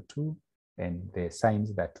SpO2 and the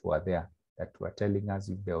signs that were there that were telling us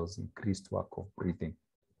if there was increased work of breathing.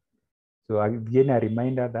 So again, a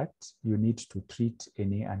reminder that you need to treat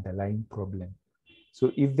any underlying problem.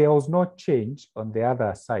 So if there was no change on the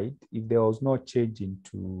other side, if there was no change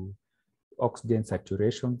into oxygen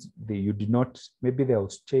saturations, you did not, maybe there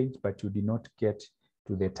was change, but you did not get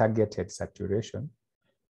to the targeted saturation,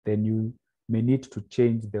 then you may need to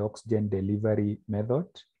change the oxygen delivery method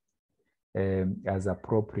as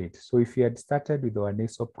appropriate. So if you had started with our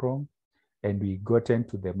nasal prong and we gotten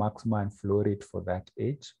to the maximum flow rate for that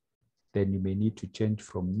age, then you may need to change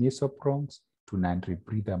from nasal prongs to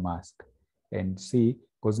non-rebreather mask and see,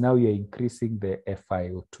 because now you're increasing the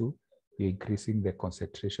FiO2, you're increasing the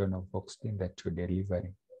concentration of oxygen that you're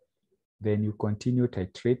delivering. Then you continue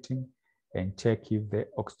titrating and check if the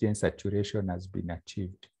oxygen saturation has been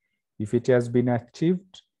achieved. If it has been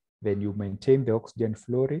achieved, then you maintain the oxygen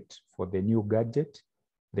flow rate for the new gadget.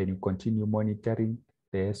 Then you continue monitoring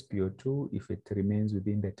the SpO2 if it remains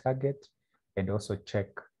within the target, and also check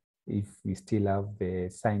if we still have the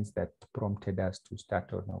signs that prompted us to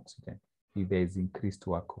start on oxygen, if there is increased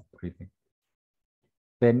work of breathing.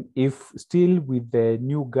 Then if still with the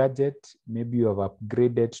new gadget, maybe you have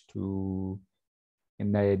upgraded to a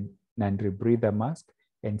non-rebreather mask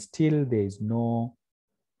and still there is no,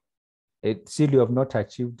 still you have not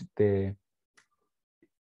achieved the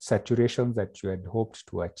saturations that you had hoped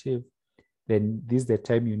to achieve, then this is the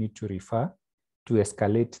time you need to refer to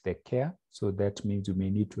escalate the care. So that means you may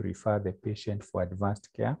need to refer the patient for advanced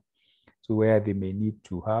care. So where they may need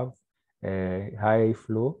to have high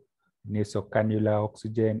flow, nasal cannula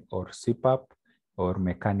oxygen, or CPAP, or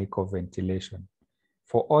mechanical ventilation.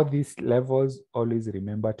 For all these levels, always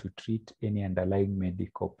remember to treat any underlying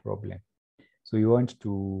medical problem. So you want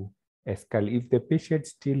to escalate. If the patient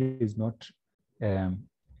still is not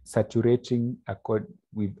saturating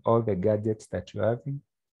with all the gadgets that you're having,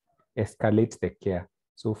 escalate the care.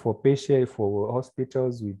 So for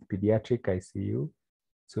hospitals with pediatric ICU,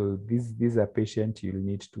 so these are patients you'll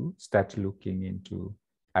need to start looking into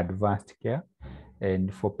advanced care.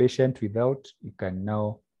 And for patients without,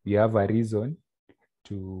 you have a reason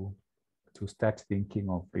to start thinking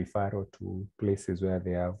of referral to places where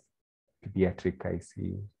they have pediatric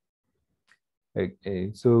ICU.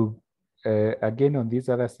 Again, on this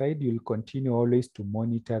other side, you'll continue always to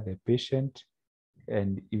monitor the patient.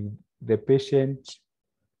 And if the patient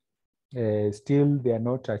still they are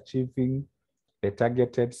not achieving the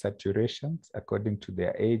targeted saturations according to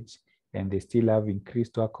their age, and they still have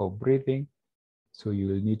increased work of breathing, so you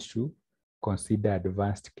will need to consider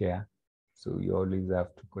advanced care. So you always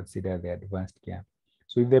have to consider the advanced care.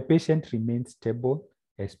 So if the patient remains stable,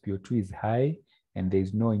 SpO2 is high, and there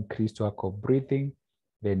is no increased work of breathing,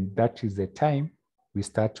 then that is the time we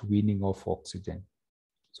start weaning off oxygen.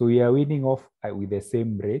 So we are weaning off with the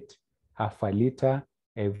same rate, half a liter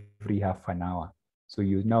every half an hour. So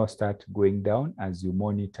you now start going down as you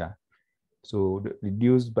monitor. So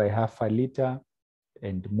reduce by half a liter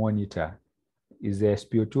and monitor. Is the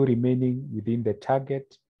SpO2 remaining within the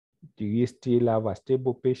target? Do you still have a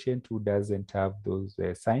stable patient who doesn't have those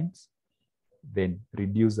signs? Then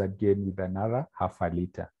reduce again with another half a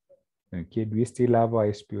liter. Okay, do we still have our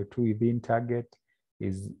SpO2 within target?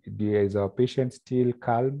 Is our patient still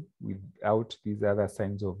calm without these other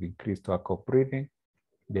signs of increased work of breathing?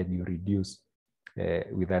 Then you reduce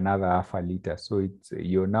with another half a liter. So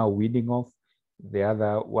you're now weaning off the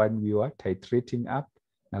other one we were titrating up.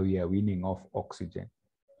 Now we are weaning off oxygen.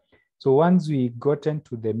 So once we gotten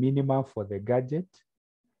to the minimum for the gadget,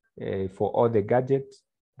 for all the gadgets,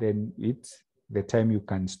 then it's the time you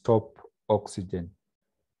can stop oxygen.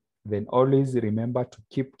 Then always remember to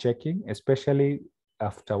keep checking, especially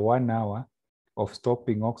after 1 hour of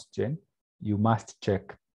stopping oxygen, you must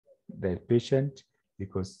check the patient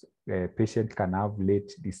because the patient can have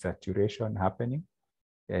late desaturation happening,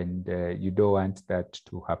 and you don't want that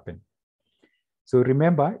to happen. So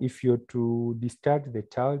remember, if you're to discharge the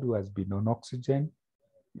child who has been on oxygen,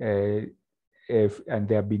 and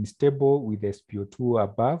they have been stable with SpO2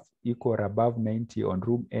 above, equal or above 90 on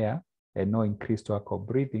room air, and no increased work of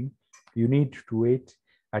breathing, you need to wait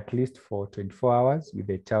at least for 24 hours with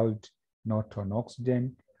the child not on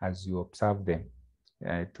oxygen as you observe them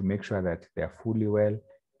to make sure that they are fully well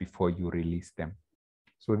before you release them.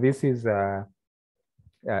 So this is a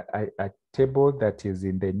table that is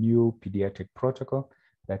in the new pediatric protocol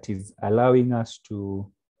that is allowing us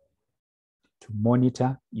to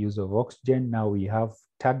monitor use of oxygen. Now we have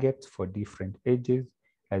targets for different ages.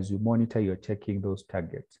 As you monitor, you're checking those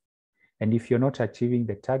targets. And if you're not achieving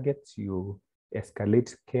the targets, you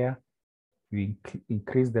escalate care, you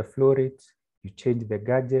increase the flow rate, you change the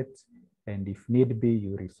gadgets, and if need be,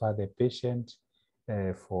 you refer the patient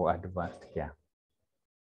for advanced care.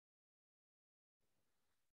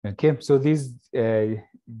 Okay, so this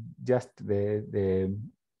just the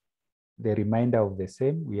reminder of the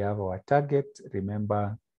same. We have our target.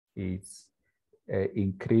 Remember, it's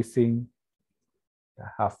increasing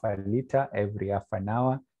 0.5 liter every half an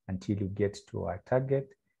hour until you get to our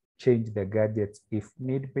target. Change the gadgets if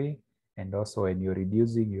need be. And also when you're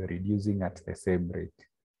reducing at the same rate.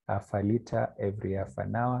 0.5 liter every half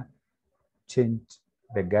an hour. Change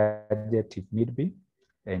the gadget if need be.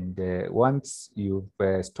 And once you've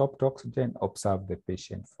stopped oxygen, observe the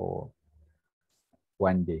patient for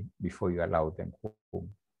 1 day before you allow them home.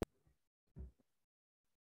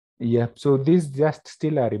 Yeah, so this just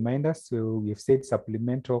still a reminder. So we've said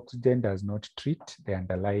supplemental oxygen does not treat the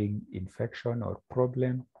underlying infection or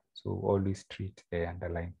problem. So always treat the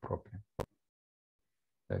underlying problem.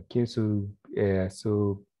 Okay, so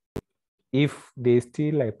so if there's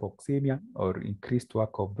still hypoxemia or increased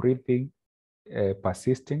work of breathing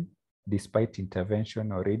persisting despite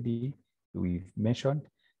intervention already we've mentioned,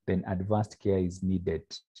 then advanced care is needed,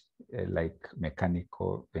 like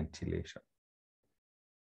mechanical ventilation.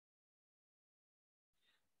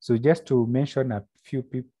 So just to mention a few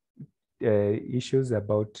issues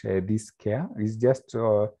about this care is just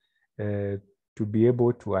to be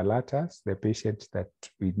able to alert us, the patient, that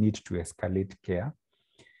we need to escalate care.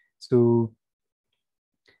 So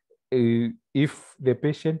if the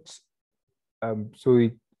patient,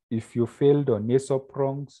 if you failed on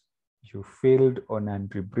nasoprongs, you failed on an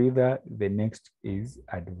rebreather, the next is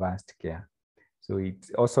advanced care. So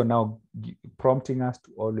it's also now prompting us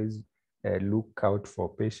to always look out for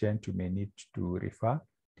patients who may need to refer,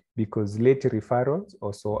 because late referrals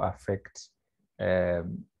also affect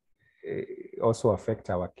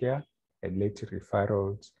our care, and late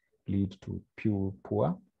referrals lead to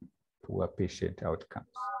poor patient outcomes.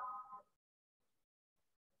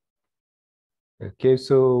 Okay,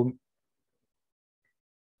 so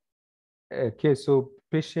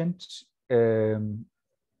patients,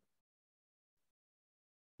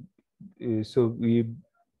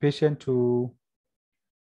 patient who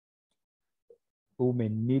may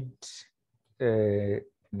need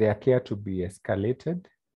their care to be escalated.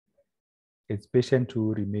 It's patients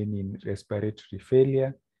who remain in respiratory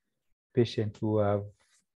failure, patients who have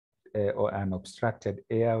or an obstructed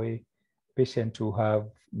airway, patients who have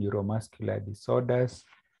neuromuscular disorders,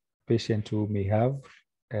 patients who may have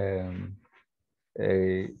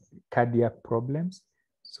cardiac problems,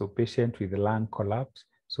 so patient with lung collapse.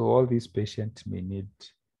 So all these patients may need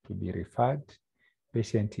to be referred.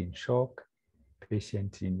 Patient in shock,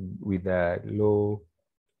 patient with a low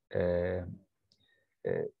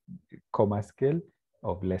coma scale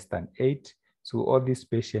of less than 8. So all these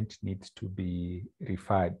patients need to be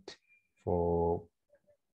referred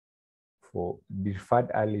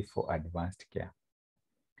early for advanced care.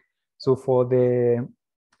 So for the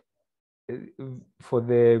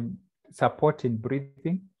support in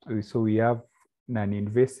breathing, so we have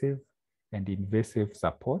non-invasive and invasive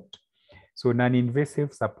support. So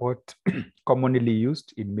non-invasive support commonly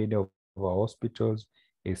used in many of our hospitals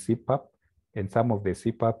is CPAP, and some of the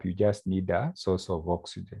CPAP you just need a source of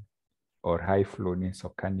oxygen or high flow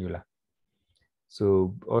nasal cannula.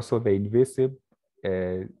 So also the invasive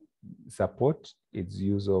support is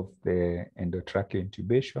use of the endotracheal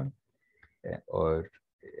intubation or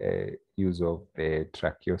use of the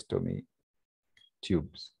tracheostomy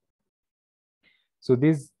tubes. So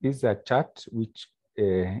this is a chart which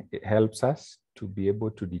helps us to be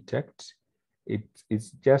able to detect.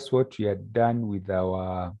 It's just what we had done with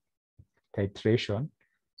our titration.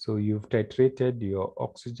 So you've titrated your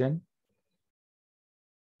oxygen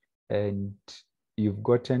and you've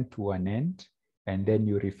gotten to an end, and then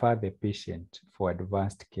you refer the patient for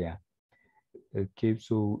advanced care. Okay,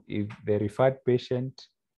 so if the referred patient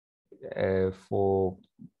for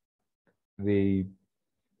they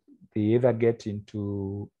either get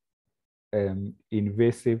into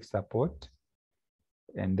invasive support,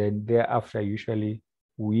 and then thereafter usually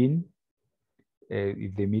wean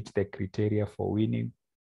if they meet the criteria for weaning,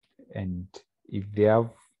 and if they have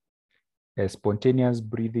a spontaneous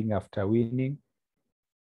breathing after weaning,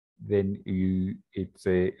 then it's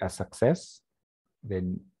a success.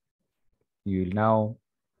 Then you now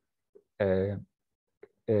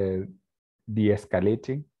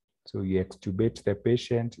de-escalating. So you extubate the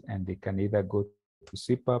patient, and they can either go to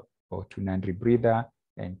CPAP or to non-rebreather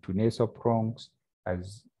and to nasal prongs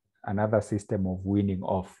as another system of weaning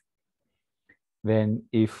off. Then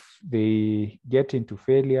if they get into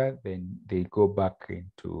failure, then they go back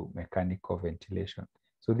into mechanical ventilation.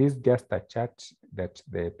 So this is just a chart that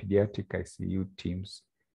the pediatric ICU teams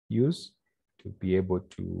use to be able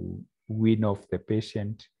to wean off the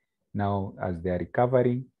patient now as they're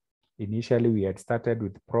recovering. Initially, we had started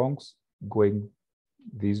with prongs going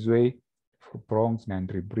this way for prongs and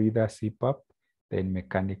rebreather, CPAP, then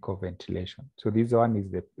mechanical ventilation. So this one is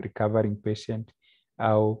the recovering patient,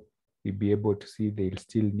 how we'll be able to see they'll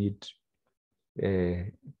still need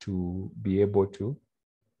to be able to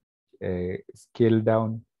scale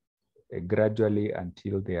down gradually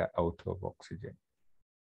until they are out of oxygen.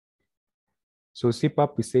 So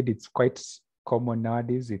CPAP, we said it's quite common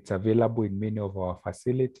nowadays. It's available in many of our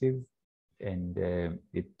facilities, and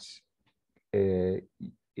it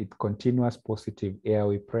continuous positive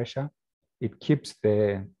airway pressure. It keeps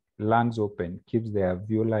the lungs open, keeps the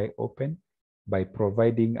alveoli open by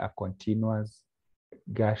providing a continuous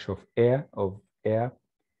gush of air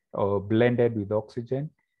or blended with oxygen.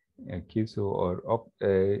 Okay,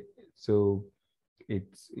 so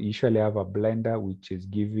it's usually have a blender which is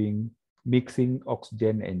mixing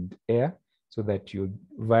oxygen and air so that you're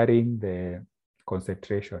varying the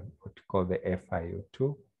concentration, what we call the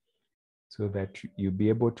FiO2, so that you'll be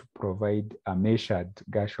able to provide a measured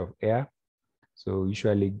gush of air. So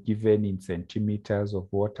usually given in centimeters of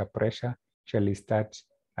water pressure, usually start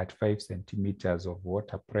at 5 centimeters of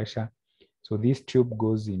water pressure. So this tube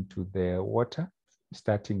goes into the water,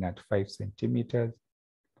 starting at 5 centimeters.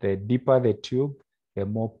 The deeper the tube, the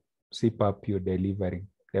more CPAP you're delivering,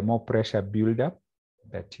 the more pressure buildup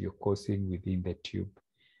that you're causing within the tube.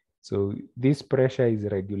 So this pressure is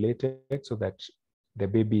regulated so that the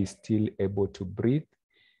baby is still able to breathe.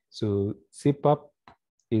 So CPAP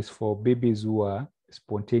is for babies who are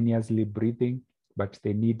spontaneously breathing, but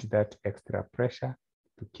they need that extra pressure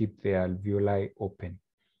to keep their alveoli open.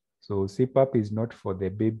 So CPAP is not for the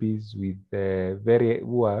babies with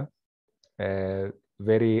who are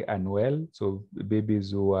very unwell. So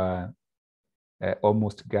babies who are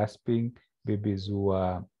almost gasping, babies who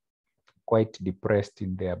are quite depressed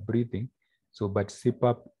in their breathing. So, but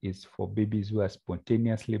CPAP is for babies who are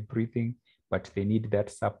spontaneously breathing, but they need that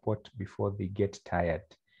support before they get tired.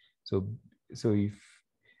 So if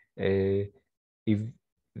the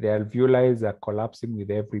alveoli are collapsing with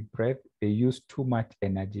every breath, they use too much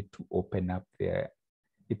energy to open up there.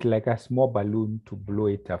 It's like a small balloon. To blow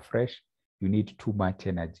it afresh, you need too much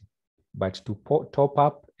energy. But to top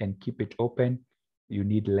up and keep it open, you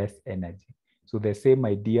need less energy. So the same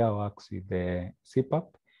idea works with the CPAP,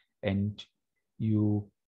 and you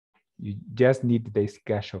just need this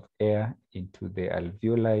gush of air into the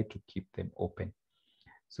alveoli to keep them open.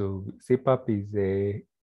 So CPAP is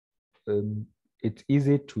it's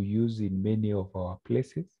easy to use in many of our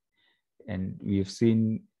places, and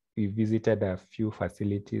we visited a few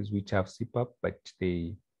facilities which have CPAP, but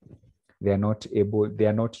they are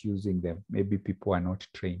not using them. Maybe people are not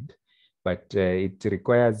trained, but it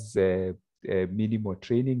requires minimal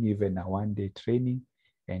training, even a one-day training,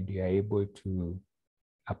 and you are able to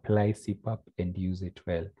apply CPAP and use it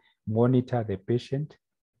well. Monitor the patient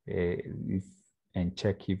and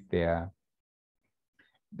check if they are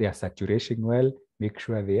saturating well. Make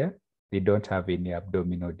sure they don't have any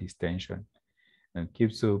abdominal distension. And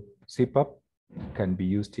so CPAP can be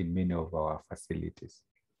used in many of our facilities.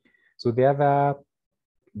 So the other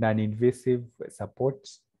non-invasive support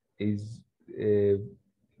is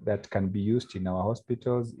that can be used in our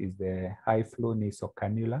hospitals is the high flow nasal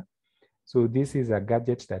cannula. So this is a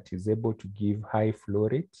gadget that is able to give high flow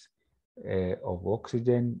rates of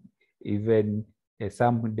oxygen, even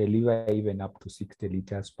some deliver even up to 60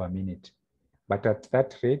 liters per minute. But at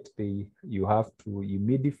that rate, you have to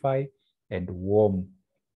humidify and warm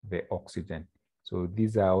the oxygen. So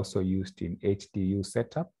these are also used in HDU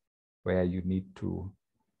setup, where you need to,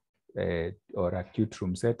 or acute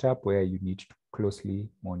room setup, where you need to closely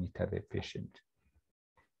monitor the patient.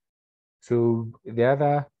 So the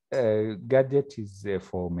other gadget is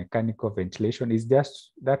for mechanical ventilation.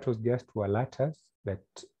 That was just to alert us that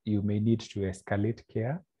you may need to escalate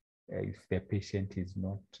care if the patient is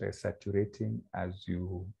not saturating as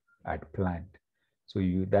you had planned. So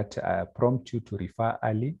that prompt you to refer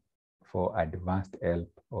early for advanced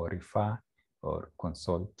help, or refer or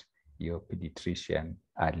consult your pediatrician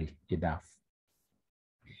early enough.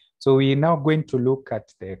 So we're now going to look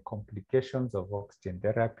at the complications of oxygen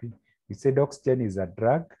therapy. We said oxygen is a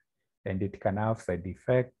drug and it can have side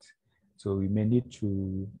effects. So we may need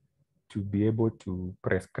to be able to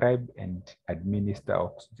prescribe and administer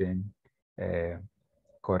oxygen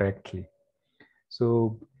correctly.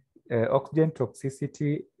 So oxygen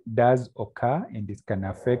toxicity does occur, and it can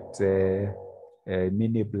affect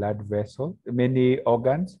many blood vessels, many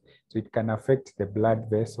organs. So it can affect the blood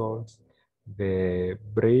vessels, the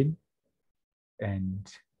brain,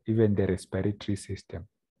 and even the respiratory system.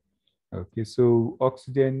 Okay, so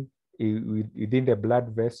oxygen within the blood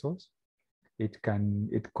vessels, it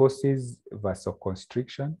causes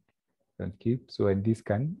vasoconstriction. Okay, so and this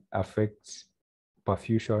can affect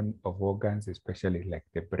perfusion of organs, especially like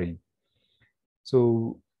the brain.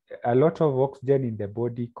 So a lot of oxygen in the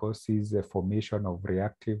body causes the formation of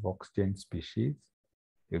reactive oxygen species.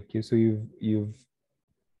 Okay, so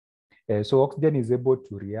so oxygen is able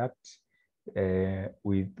to react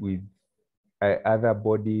with other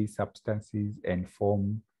body substances and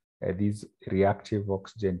form these reactive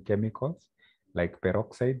oxygen chemicals like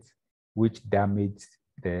peroxides, which damage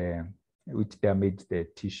the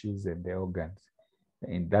tissues and the organs.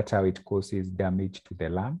 And that's how it causes damage to the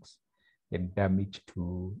lungs and damage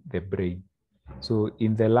to the brain. So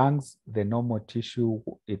in the lungs, the normal tissue,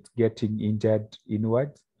 it's getting injured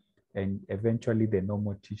inwards, and eventually the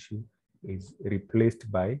normal tissue is replaced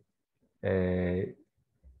by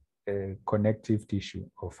connective tissue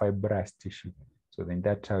or fibrous tissue. So then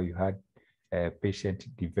that's how you had a patient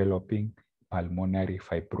developing pulmonary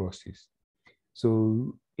fibrosis.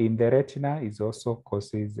 So in the retina, it also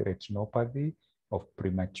causes retinopathy of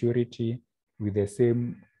prematurity with the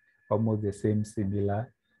same, almost the same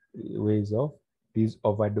similar ways of these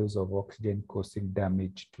overdose of oxygen causing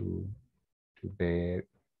damage to the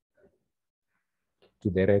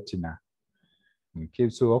retina. Okay,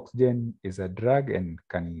 so oxygen is a drug and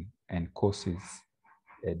causes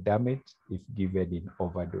damage if given in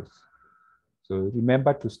overdose. So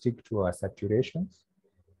remember to stick to our saturations.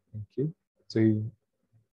 Okay, so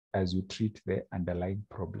as you treat the underlying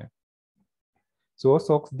problem. So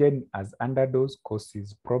also oxygen as underdose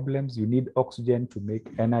causes problems. You need oxygen to make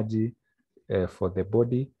energy for the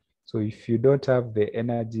body. So if you don't have the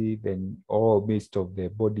energy, then all most of the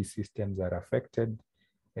body systems are affected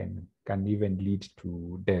and can even lead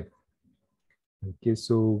to death. Okay,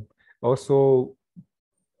 so also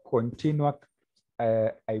continuous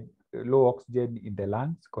low oxygen in the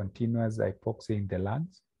lungs, continuous hypoxia in the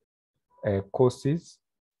lungs causes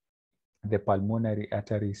the pulmonary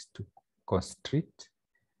arteries to constrict,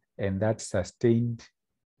 and that sustained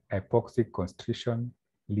hypoxic constriction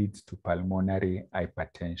leads to pulmonary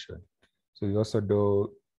hypertension. So you also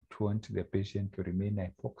don't want the patient to remain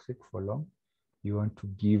hypoxic for long. You want to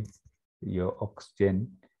give your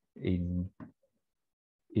oxygen in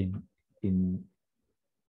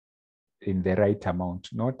the right amount,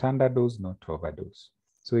 not underdose, not overdose.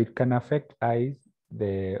 So it can affect eyes,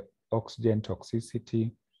 the oxygen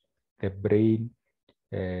toxicity, the brain,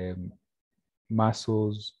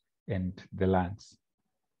 muscles, and the lungs.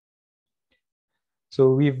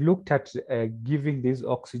 So we've looked at giving this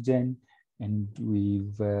oxygen, and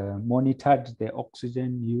we've monitored the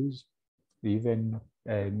oxygen use. We even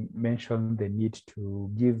mentioned the need to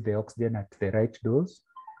give the oxygen at the right dose.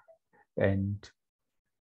 And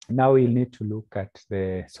now we'll need to look at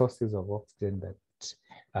the sources of oxygen that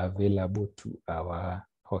are available to our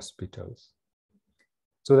hospitals,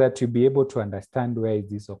 so that you'll be able to understand where is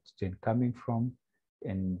this oxygen coming from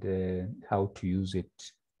and how to use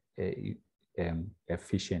it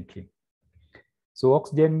efficiently. So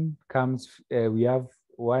oxygen comes, we have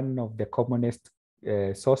one of the commonest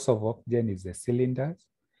source of oxygen is the cylinders.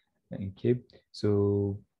 Okay,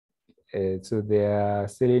 so their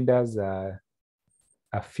cylinders are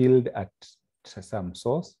filled at some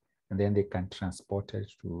source, and then they can transport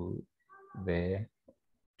it to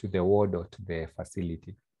the ward or to the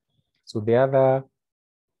facility. So the other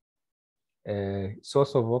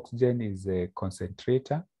Source of oxygen is a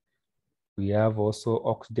concentrator. We have also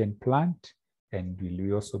oxygen plant, and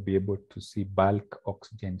we'll also be able to see bulk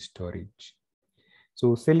oxygen storage.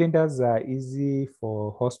 So cylinders are easy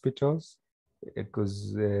for hospitals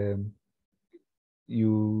because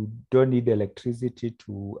you don't need electricity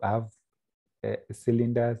to have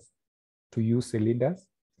cylinders, to use cylinders,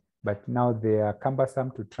 but now they are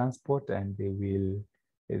cumbersome to transport, and you'll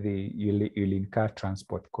incur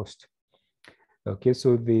transport cost. Okay,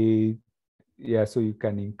 so so you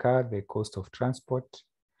can incur the cost of transport.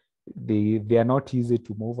 They are not easy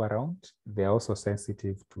to move around. They are also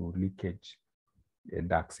sensitive to leakage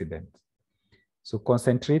and accident. So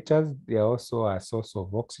concentrators, they are also a source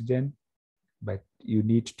of oxygen, but you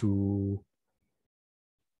need to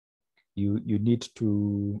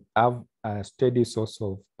have a steady source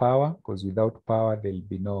of power, because without power, there'll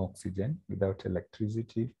be no oxygen, without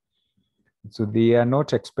electricity. So they are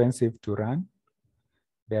not expensive to run.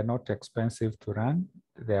 They are not expensive to run.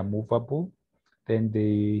 They are movable. Then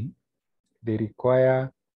they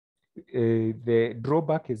require, the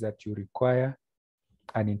drawback is that you require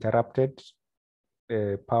uninterrupted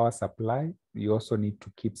power supply. You also need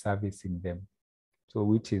to keep servicing them. So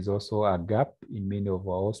which is also a gap in many of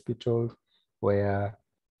our hospitals, where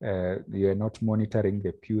you are not monitoring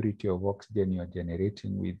the purity of oxygen you are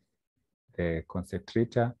generating with the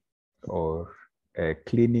concentrator, or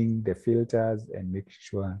cleaning the filters and making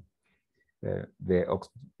sure the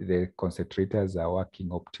concentrators are working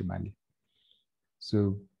optimally.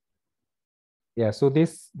 So yeah, so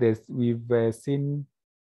we've seen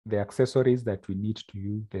the accessories that we need to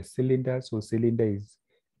use the cylinder. So cylinder is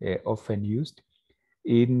often used.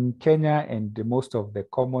 In Kenya and most of the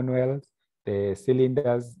Commonwealth, the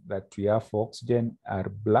cylinders that we have for oxygen are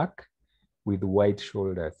black with white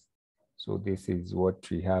shoulders. So this is what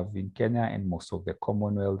we have in Kenya, and most of the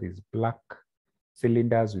Commonwealth is black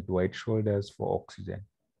cylinders with white shoulders for oxygen.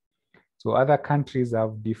 So other countries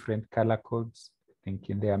have different color codes. I think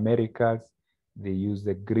in the Americas, they use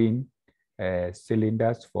the green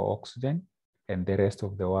cylinders for oxygen, and the rest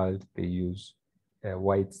of the world, they use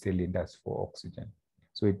white cylinders for oxygen.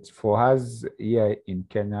 So it's, for us here in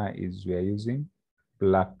Kenya, is we are using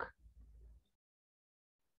black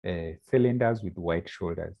cylinders with white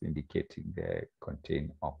shoulders, indicating they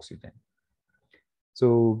contain oxygen.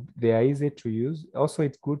 So they are easy to use. Also,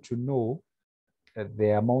 it's good to know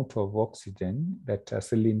the amount of oxygen that a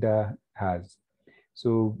cylinder has.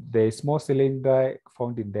 So the small cylinder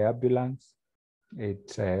found in the ambulance,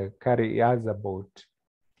 it has about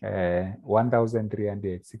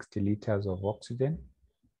 1,360 liters of oxygen.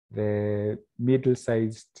 The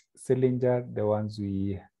middle-sized cylinder, the ones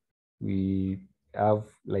we have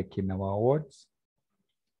like in our wards,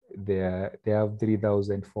 they have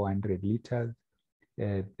 3,400 liters.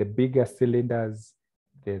 The bigger cylinders,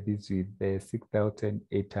 these with the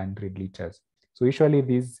 6,800 liters. So usually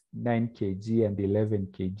these 9 kg and 11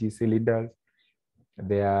 kg cylinders,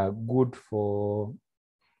 they are good to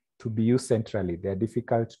be used centrally. They are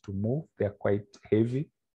difficult to move. They are quite heavy.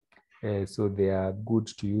 So they are good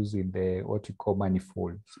to use in the what we call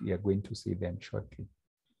manifolds. You are going to see them shortly.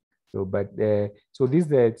 So, but so these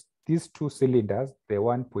two cylinders, the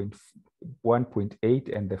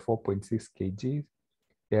 1.8 and the 4.6 kgs,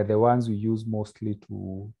 they are the ones we use mostly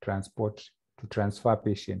to transfer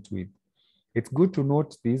patients with. It's good to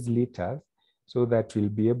note these liters, so that we'll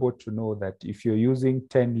be able to know that if you're using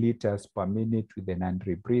 10 liters per minute with an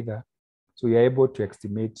non-rebreather, so you're able to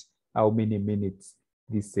estimate how many minutes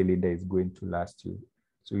this cylinder is going to last you.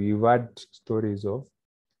 So you've had stories of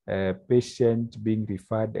patient being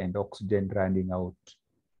referred and oxygen running out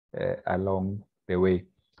along the way.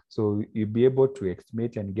 So you'll be able to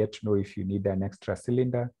estimate and get to know if you need an extra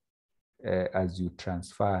cylinder as you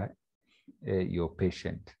transfer your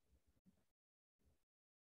patient.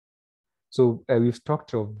 So we've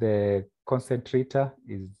talked of the concentrator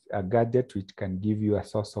is a gadget which can give you a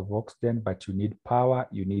source of oxygen, but you need power,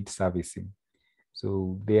 you need servicing.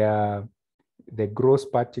 So the gross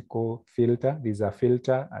particle filter, there's a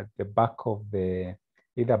filter at the back of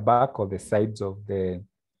either back or the sides of the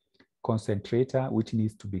concentrator, which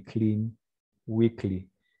needs to be cleaned weekly.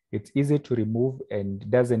 It's easy to remove and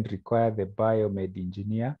doesn't require the biomed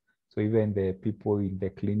engineer. So even the people in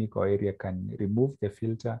the clinic or area can remove the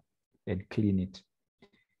filter and clean it.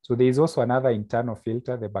 So there is also another internal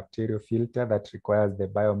filter, the bacterial filter, that requires the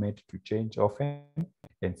biomed to change often,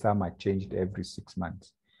 and some are changed every 6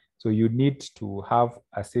 months. So you need to have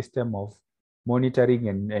a system of monitoring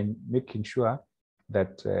and making sure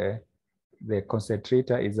that the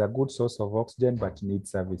concentrator is a good source of oxygen but needs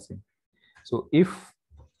servicing. So if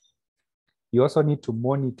you also need to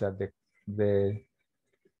monitor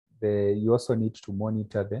you also need to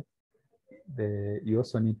monitor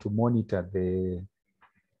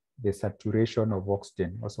the saturation of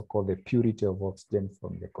oxygen, also called the purity of oxygen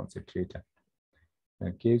from the concentrator.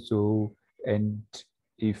 Okay, so, and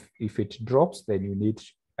if it drops, then you need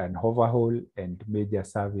an overhaul and major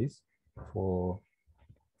service and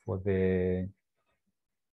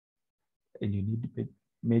you need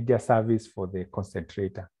major service for the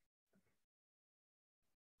concentrator.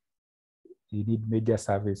 You need major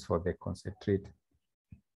service for the concentrator.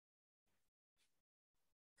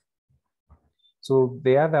 So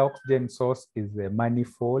the other oxygen source is the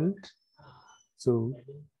manifold. So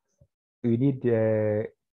we need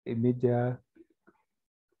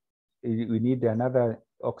we need another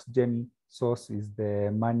oxygen source is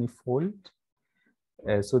the manifold.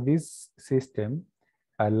 So this system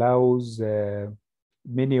allows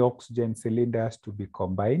many oxygen cylinders to be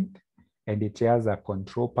combined, and it has a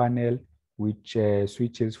control panel which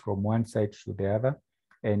switches from one side to the other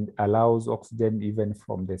and allows oxygen even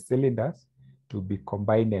from the cylinders to be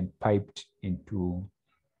combined and piped into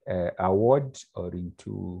a ward or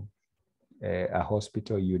into a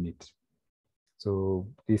hospital unit. So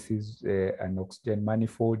this is an oxygen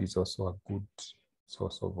manifold, is also a good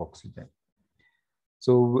source of oxygen.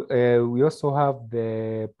 So we also have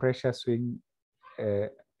the pressure swing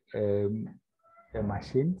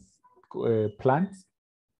machines, plants.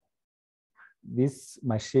 These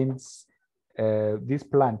machines, these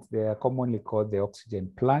plants, they are commonly called the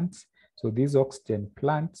oxygen plants. So these oxygen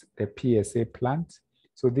plants, the PSA plants,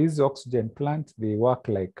 so these oxygen plants, they work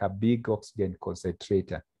like a big oxygen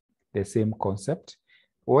concentrator, the same concept.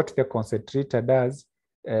 What the concentrator does,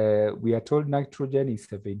 we are told nitrogen is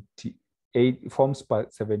forms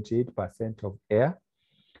 78% of air,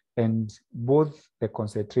 and both the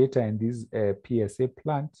concentrator and these PSA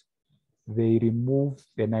plants, they remove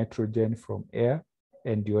the nitrogen from air,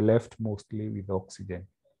 and you're left mostly with oxygen.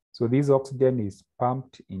 So this oxygen is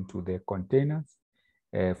pumped into the containers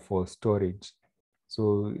for storage.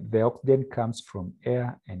 So the oxygen comes from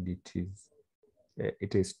air, and it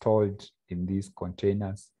is stored in these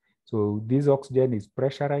containers. So this oxygen is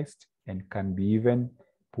pressurized and can be even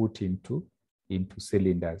put into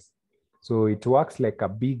cylinders. So it works like a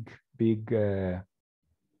big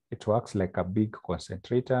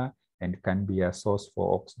concentrator and can be a source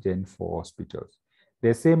for oxygen for hospitals.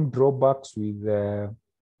 The same drawbacks with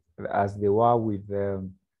as they were with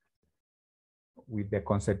the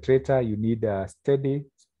concentrator. You need a steady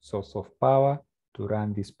source of power to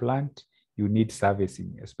run this plant. You need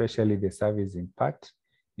servicing, especially the servicing part.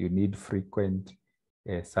 You need frequent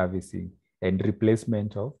servicing and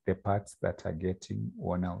replacement of the parts that are getting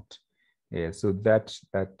worn out. So that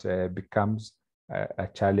becomes a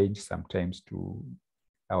challenge sometimes to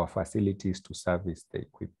our facilities to service the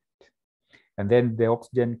equipment. And then the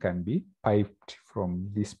oxygen can be piped from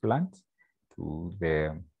this plant to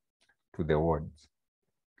the wards.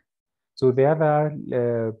 So the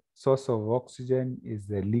other source of oxygen is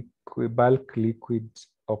the bulk liquid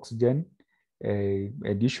oxygen.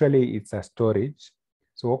 And usually it's a storage.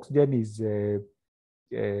 So oxygen is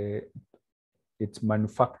it's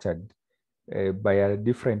manufactured by a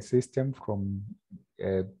different system from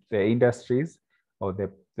the industries or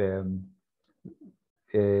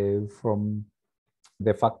from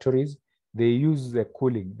the factories. They use the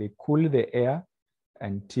cooling. They cool the air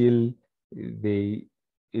until they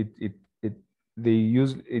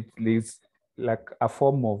use it is like a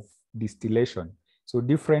form of distillation. So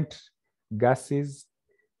different gases,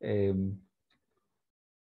 you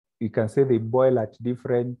can say they boil at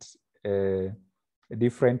different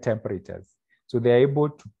temperatures. So they're able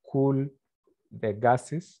to cool the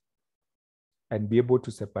gases and be able to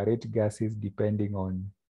separate gases depending on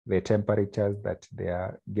the temperatures that they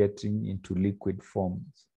are getting into liquid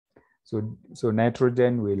forms. So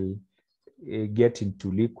nitrogen will get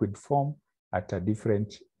into liquid form at a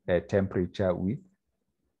different temperature with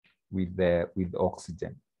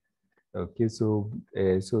oxygen. Okay, so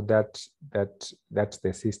that's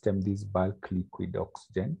the system, this bulk liquid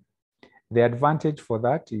oxygen. The advantage for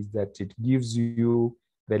that is that it gives you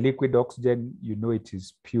the liquid oxygen, you know it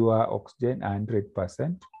is pure oxygen,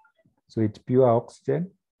 100%. So it's pure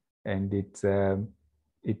oxygen, and it's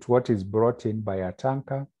what is brought in by a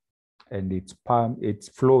tanker, and it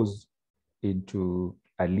flows into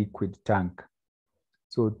a liquid tank.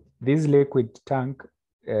 So this liquid tank,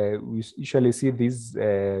 we usually see these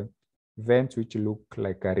vents which look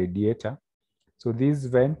like a radiator. So these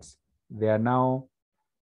vents, they are now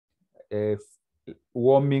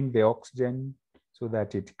warming the oxygen so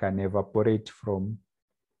that it can evaporate from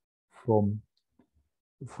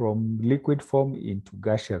liquid form into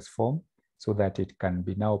gaseous form. so that it can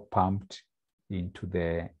be now pumped into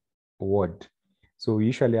the ward. So we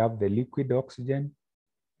usually have the liquid oxygen,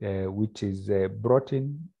 which is brought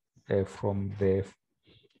in from the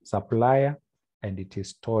supplier, and it is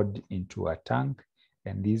stored into a tank.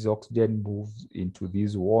 And this oxygen moves into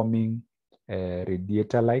these warming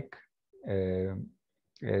radiator-like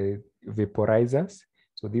vaporizers.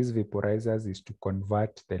 So these vaporizers is to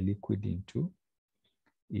convert the liquid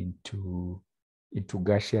into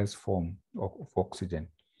gaseous form of oxygen.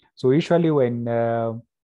 So usually when a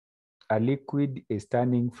liquid is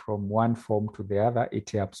turning from one form to the other,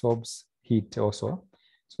 it absorbs heat also.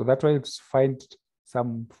 So that's why it's find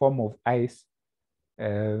some form of ice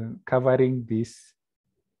covering these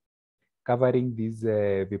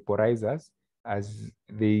vaporizers as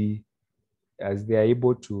they are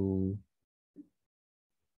able to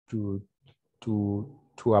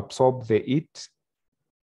absorb the heat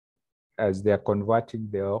as they are converting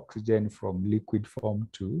the oxygen from liquid form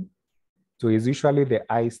to. So it's usually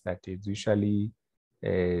the ice that is usually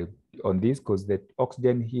on this, because the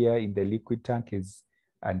oxygen here in the liquid tank is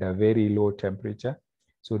under very low temperature.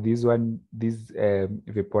 So these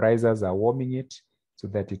vaporizers are warming it so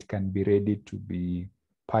that it can be ready to be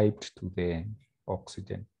piped to the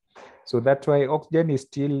oxygen. So that's why oxygen is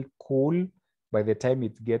still cool by the time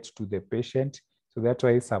it gets to the patient. So that's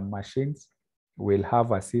why some machines will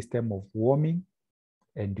have a system of warming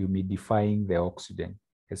and humidifying the oxygen,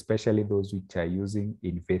 especially those which are using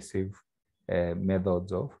invasive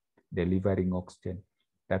methods of delivering oxygen.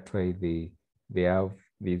 That's why they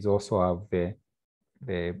also have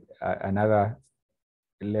another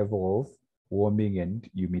level of warming and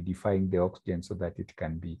humidifying the oxygen so that it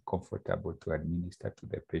can be comfortable to administer to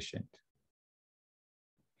the patient.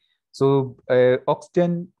 So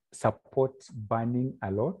oxygen supports burning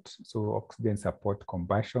a lot. So oxygen support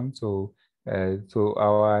combustion. So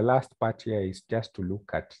our last part here is just to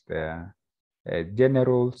look at the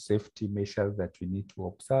general safety measures that we need to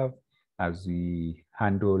observe as we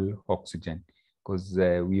handle oxygen, because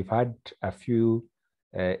we've had a few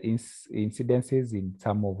incidences in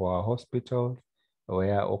some of our hospitals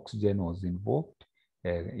where oxygen was involved,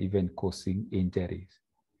 even causing injuries.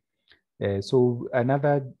 So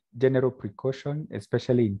another general precaution,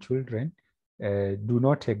 especially in children, do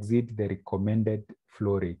not exceed the recommended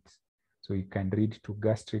flow rates. So it can lead to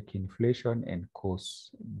gastric inflation and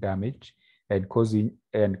cause damage and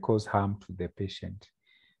cause harm to the patient.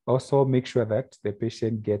 Also, make sure that the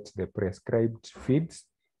patient gets the prescribed feeds.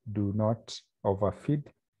 Do not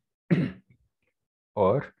overfeed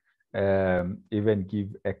or even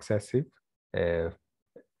give excessive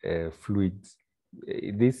fluids.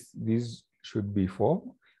 This should be for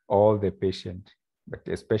all the patient, but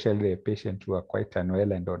especially the patient who are quite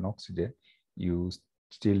unwell and on oxygen, you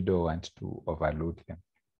still don't want to overload them.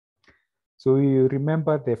 So you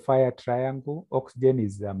remember the fire triangle. Oxygen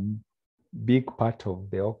is a big part of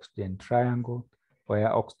the oxygen triangle,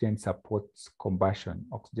 where oxygen supports combustion,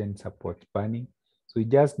 oxygen supports burning. So you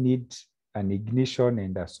just need an ignition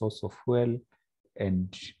and a source of fuel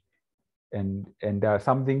and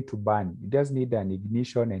something to burn. You just need an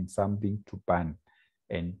ignition and something to burn.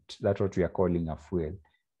 And that's what we are calling a fuel.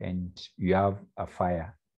 And you have a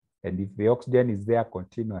fire. And if the oxygen is there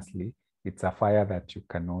continuously, it's a fire that you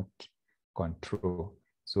cannot control.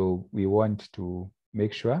 So we want to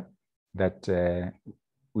make sure that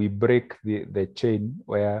we break the chain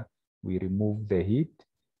where we remove the heat,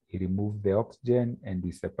 we remove the oxygen, and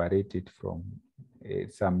we separate it from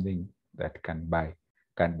something that can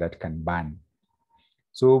burn.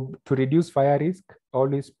 So to reduce fire risk,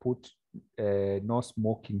 always put no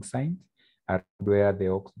smoking signs where the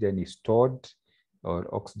oxygen is stored or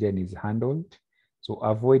oxygen is handled. So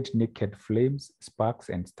avoid naked flames, sparks,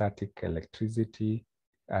 and static electricity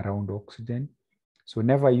around oxygen. So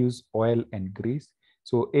never use oil and grease.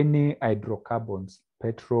 So any hydrocarbons,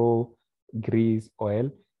 petrol, grease,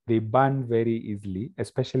 oil, they burn very easily,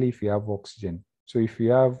 especially if you have oxygen. So if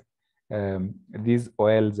you have these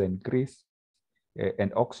oils and grease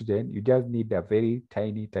and oxygen, you just need a very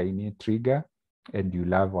tiny trigger and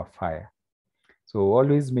you'll have a fire. So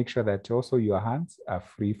always make sure that also your hands are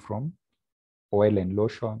free from oil and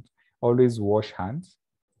lotion. Always wash hands.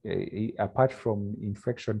 Apart from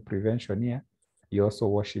infection prevention here, you're also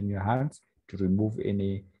washing your hands to remove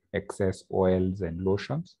any excess oils and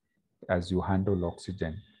lotions as you handle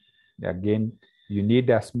oxygen. Again, you need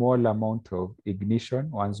a small amount of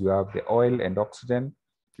ignition once you have the oil and oxygen,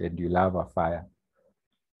 and you'll have a fire.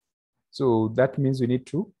 So that means we need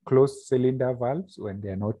to close cylinder valves when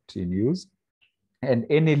they're not in use. And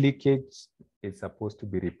any leakage is supposed to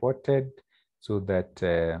be reported so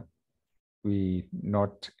that we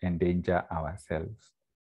not endanger ourselves.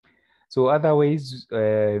 So other ways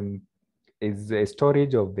is a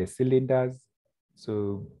storage of the cylinders.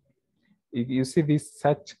 So if you see this,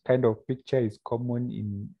 such kind of picture is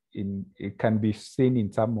common it can be seen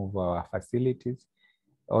in some of our facilities.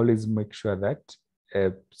 Always make sure that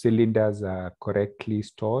cylinders are correctly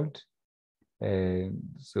stored.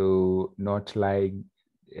 So not lying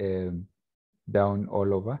down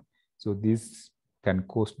all over. So this can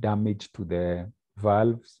cause damage to the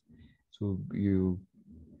valves. So you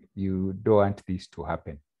don't want this to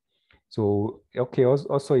happen. So, okay,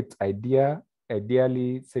 also it's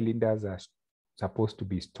ideally cylinders are supposed to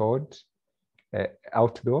be stored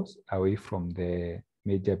outdoors, away from the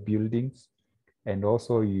major buildings. And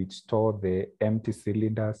also you store the empty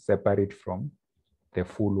cylinders separate from the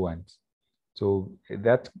full ones. So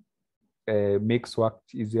that makes work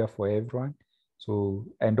easier for everyone. So,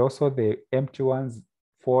 and also the empty ones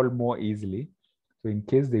fall more easily. So in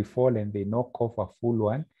case they fall and they knock off a full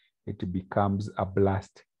one, it becomes a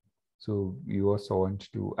blast. So you also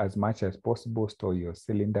want to, as much as possible, store your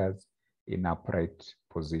cylinders in upright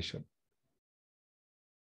position.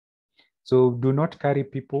 So do not carry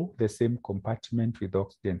people the same compartment with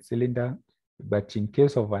oxygen cylinder, but in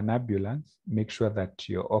case of an ambulance, make sure that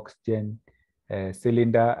your oxygen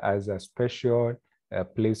cylinder has a special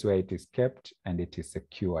place where it is kept and it is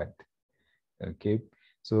secured. Okay,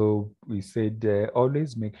 so we said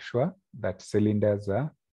always make sure that cylinders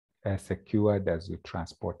are secured as you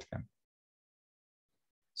transport them.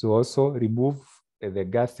 So also remove the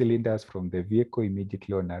gas cylinders from the vehicle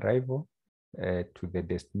immediately on arrival to the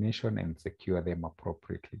destination and secure them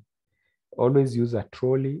appropriately. Always use a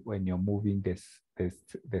trolley when you're moving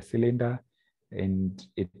the cylinder, and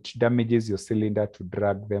it damages your cylinder to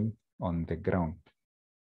drag them on the ground.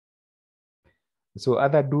 So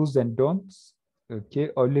other do's and don'ts, okay,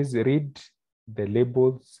 always read the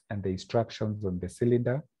labels and the instructions on the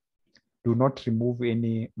cylinder. Do not remove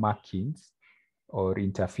any markings or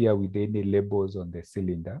interfere with any labels on the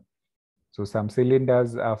cylinder. So some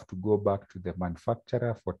cylinders have to go back to the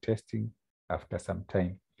manufacturer for testing after some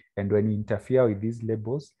time. And when you interfere with these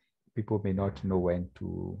labels, people may not know when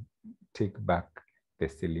to take back the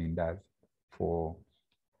cylinders for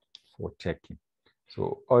checking.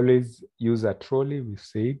 So always use a trolley, we've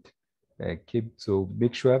said. So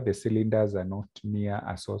make sure the cylinders are not near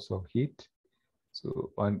a source of heat.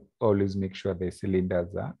 So always make sure the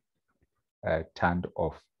cylinders are turned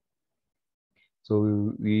off.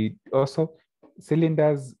 So we also,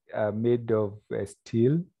 cylinders are made of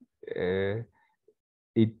steel. Do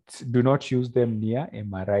not use them near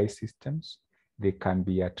MRI systems. They can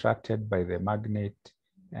be attracted by the magnet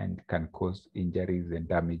and can cause injuries and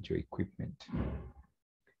damage your equipment.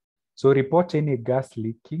 So report any gas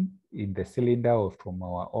leaking in the cylinder or from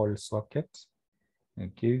our oil socket.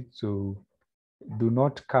 Okay, so do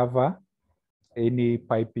not cover any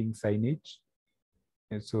piping signage.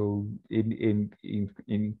 And so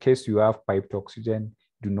in case you have piped oxygen,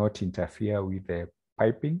 do not interfere with the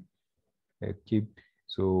piping.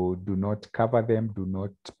 So do not cover them, do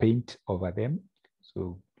not paint over them.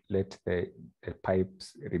 So let the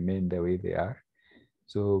pipes remain the way they are.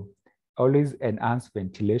 So always enhance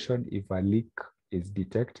ventilation if a leak is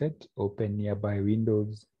detected. Open nearby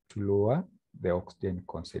windows to lower the oxygen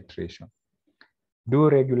concentration. Do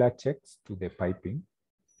regular checks to the piping.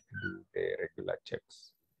 Do the regular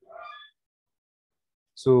checks.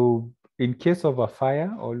 So in case of a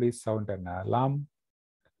fire, always sound an alarm,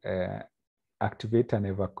 activate an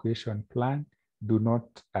evacuation plan. Do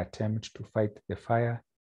not attempt to fight the fire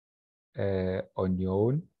on your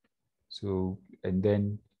own. So, and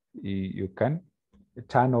then you can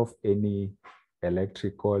turn off any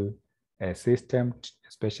electrical system,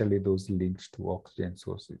 especially those linked to oxygen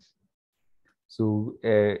sources. So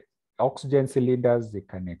oxygen cylinders, they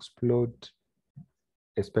can explode,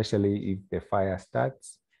 especially if the fire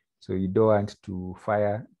starts. So you don't want to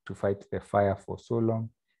fight the fire for so long.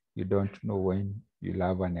 You don't know when you'll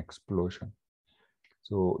have an explosion.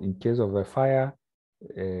 So in case of a fire,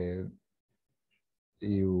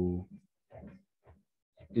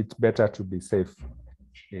 it's better to be safe.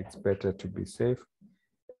 It's better to be safe,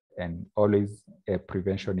 and always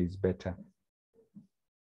prevention is better.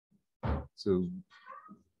 So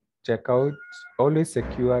check out, always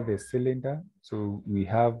secure the cylinder. So we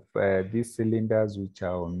have these cylinders which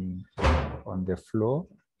are on the floor.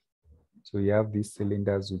 So you have these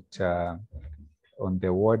cylinders which are on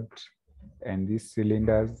the ward, and these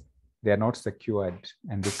cylinders, they are not secured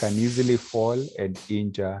and they can easily fall and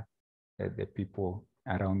injure the people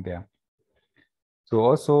around there. So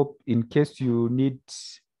also, in case you need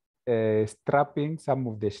strapping, some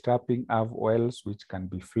of the strapping have oils which can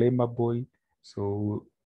be flammable, so,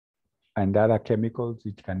 and other chemicals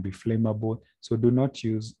which can be flammable. So do not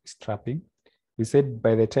use strapping. We said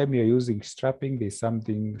by the time you're using strapping, there's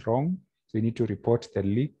something wrong. So you need to report the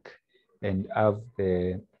leak and have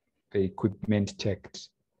the equipment checked.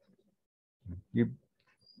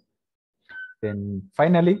 Then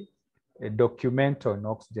finally, a document on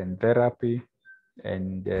oxygen therapy,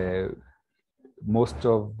 and most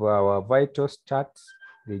of our vitals charts,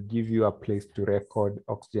 they give you a place to record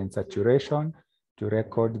oxygen saturation, to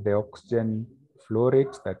record the oxygen flow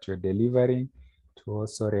rate that you're delivering, to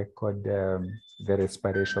also record the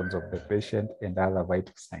respirations of the patient and other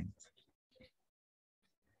vital signs.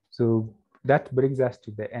 So that brings us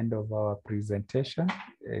to the end of our presentation.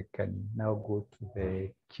 I can now go to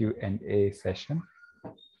the Q&A session.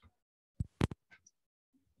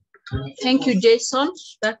 Thank you, Jason.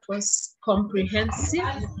 That was comprehensive.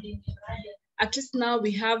 At least now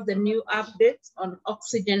we have the new updates on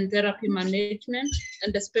oxygen therapy management,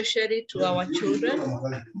 and especially to our children.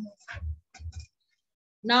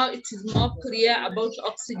 Now it is more clear about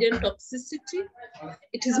oxygen toxicity.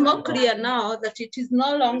 It is more clear now that it is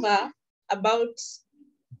no longer about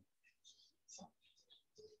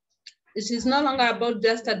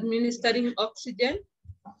just administering oxygen.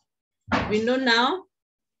 We know now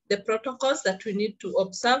the protocols that we need to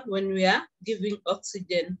observe when we are giving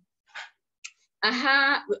oxygen.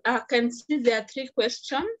 I can see there are 3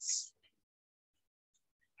 questions.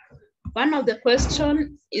 One of the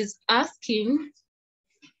questions is asking,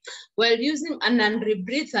 while using an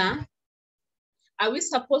rebreather, are we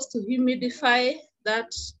supposed to humidify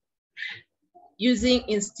that using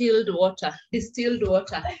distilled water?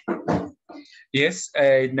 Yes,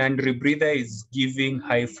 an rebreather is giving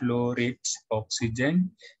high flow rate oxygen.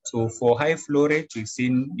 So for high flow rate, we've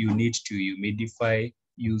seen you need to humidify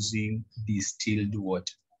using distilled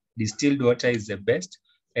water. Distilled water is the best.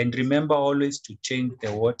 And remember always to change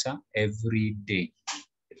the water every day.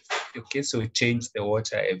 Okay, so change the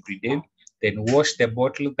water every day. Then wash the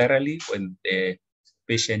bottle thoroughly when the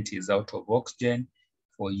patient is out of oxygen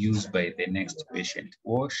for use by the next patient.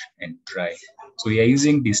 Wash and dry. So we are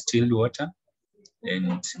using distilled water.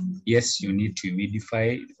 And yes, you need to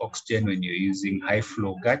humidify oxygen when you're using high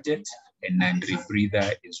flow gadgets, and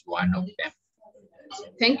rebreather is one of them.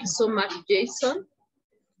 Thank you so much, Jason.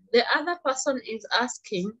 The other person is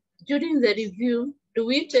asking, during the review, do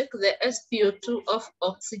we take the SpO2 of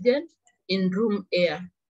oxygen in room air?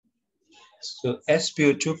 So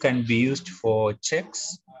SpO2 can be used for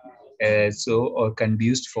checks, or can be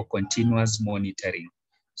used for continuous monitoring.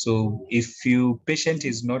 So if your patient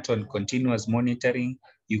is not on continuous monitoring,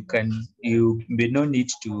 you may not need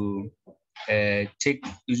to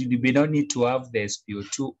you may not need to have the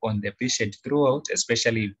SpO2 on the patient throughout,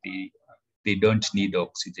 especially if they don't need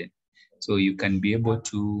oxygen. So you can be able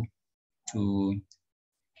to do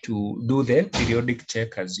the periodic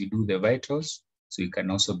check as you do the vitals. So you can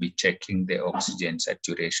also be checking the oxygen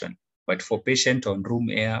saturation. But for patient on room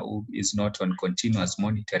air who is not on continuous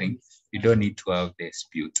monitoring, you don't need to have the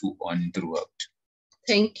SpO2 on throughout.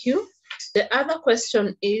 Thank you. The other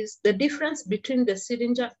question is the difference between the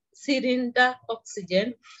cylinder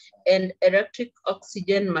oxygen and electric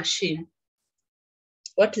oxygen machine.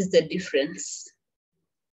 What is the difference?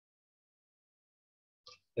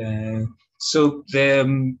 So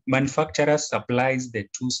the manufacturer supplies the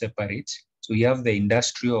 2 separate. So you have the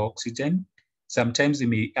industrial oxygen. Sometimes they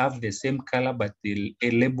may have the same color, but they'll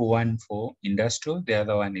label one for industrial, the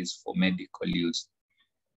other one is for medical use.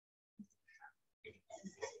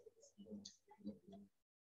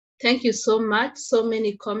 Thank you so much. So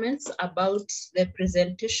many comments about the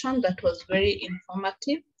presentation. That was very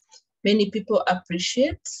informative. Many people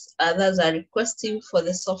appreciate. Others are requesting for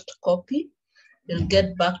the soft copy. We'll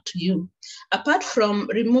get back to you. Apart from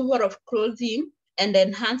removal of clothing and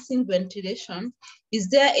enhancing ventilation, is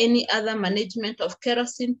there any other management of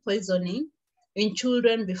kerosene poisoning in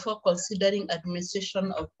children before considering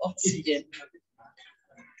administration of oxygen?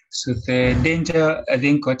 So the danger, I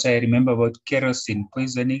think what I remember about kerosene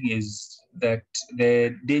poisoning is that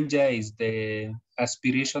the danger is the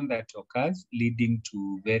aspiration that occurs leading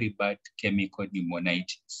to very bad chemical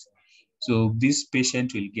pneumonitis. So this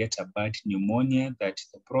patient will get a bad pneumonia, that's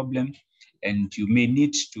the problem, and you may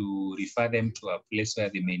need to refer them to a place where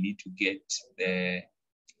they may need to get the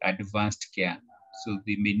advanced care. So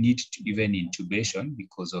they may need to even intubation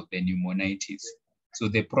because of the pneumonitis. So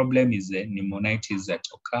the problem is the pneumonitis that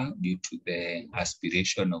occur due to the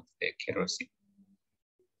aspiration of the kerosene.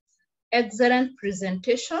 Excellent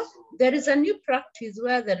presentation. There is a new practice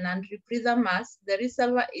where the non-rebreather mask, the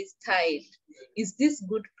reservoir is tied. Is this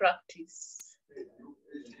good practice?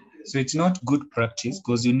 So it's not good practice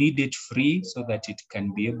because you need it free so that it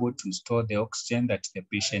can be able to store the oxygen that the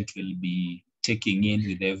patient will be taking in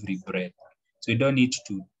with every breath. So you don't need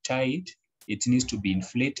to tie it. It needs to be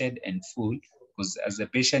inflated and full because as the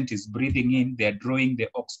patient is breathing in, they're drawing the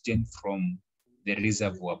oxygen from the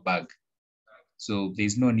reservoir bag. So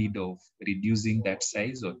there's no need of reducing that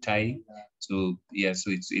size or tying. So yeah,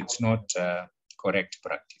 so it's not correct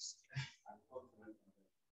practice.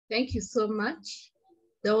 Thank you so much.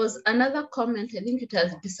 There was another comment, I think it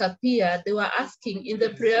has disappeared. They were asking in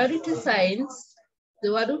the priority signs, they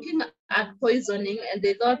were looking at poisoning and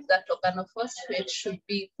they thought that organophosphate should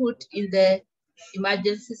be put in the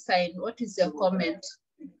emergency sign. What is your comment?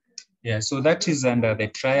 Yeah, so that is under the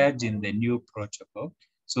triage in the new protocol.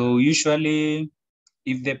 So usually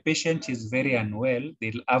if the patient is very unwell,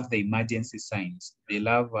 they'll have the emergency signs. They'll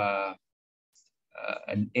have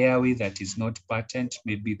an airway that is not patent.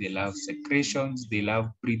 Maybe they'll have secretions, they'll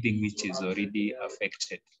have breathing which is already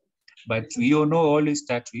affected. But we all know always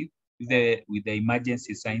start with the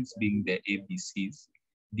emergency signs being the ABCs,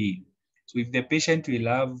 D. So if the patient will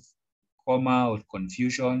have coma or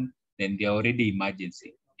confusion, then they're already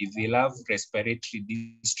emergency. If they'll have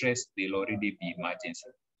respiratory distress, they'll already be emergency.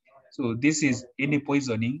 So this is any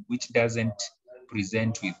poisoning which doesn't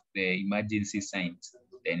present with the emergency signs,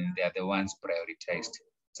 then they are the ones prioritized.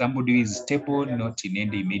 Somebody who is stable, not in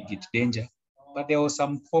any immediate danger, but there was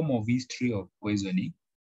some form of history of poisoning,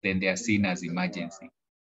 then they are seen as emergency.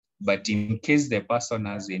 But in case the person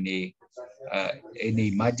has any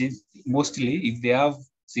emergency, mostly if they have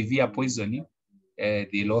severe poisoning,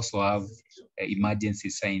 they'll also have emergency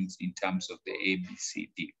signs in terms of the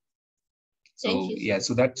ABCD. So yeah,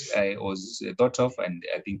 so that was thought of, and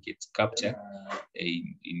I think it's captured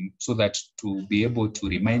so that to be able to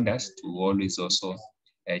remind us to always also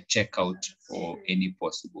check out for any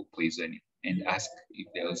possible poisoning and ask if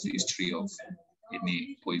there was a history of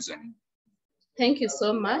any poisoning. Thank you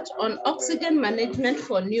so much. On oxygen management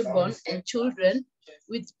for newborn and children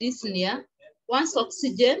with dyspnea, once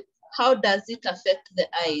oxygen, how does it affect the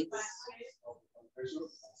eyes?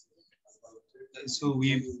 So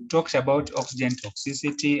we've talked about oxygen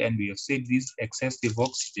toxicity, and we have said this excessive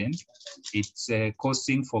oxygen, it's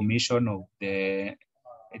causing formation of they're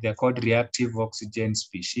called reactive oxygen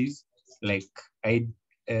species, like peroxides.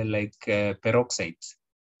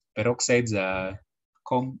 Peroxides are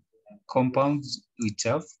compounds which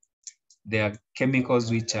have, they are chemicals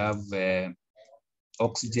which have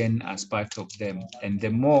oxygen as part of them. And the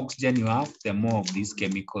more oxygen you have, the more of these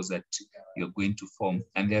chemicals that you're going to form.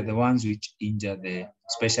 And they're the ones which injure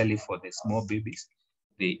especially for the small babies,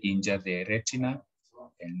 they injure the retina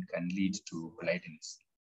and can lead to blindness.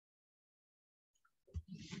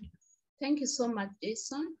 Thank you so much,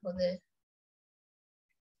 Jason, for the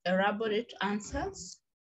elaborate answers.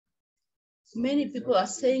 Many people are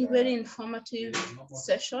saying very informative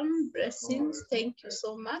session, blessings. Thank you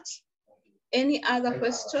so much. Any other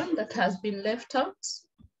question that has been left out?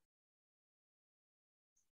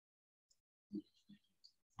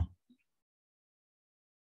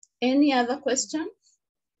 Any other question?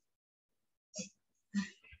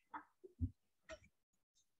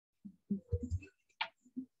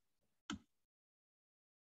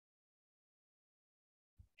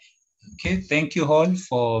 Okay, thank you all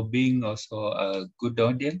for being also a good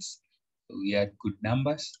audience. We had good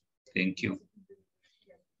numbers. Thank you.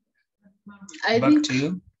 Back to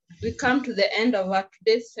you. We come to the end of our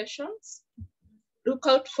today's sessions. Look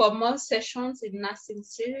out for more sessions in nursing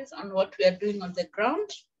series on what we are doing on the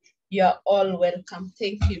ground. You are all welcome.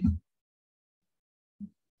 Thank you.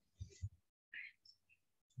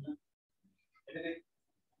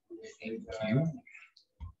 Thank you.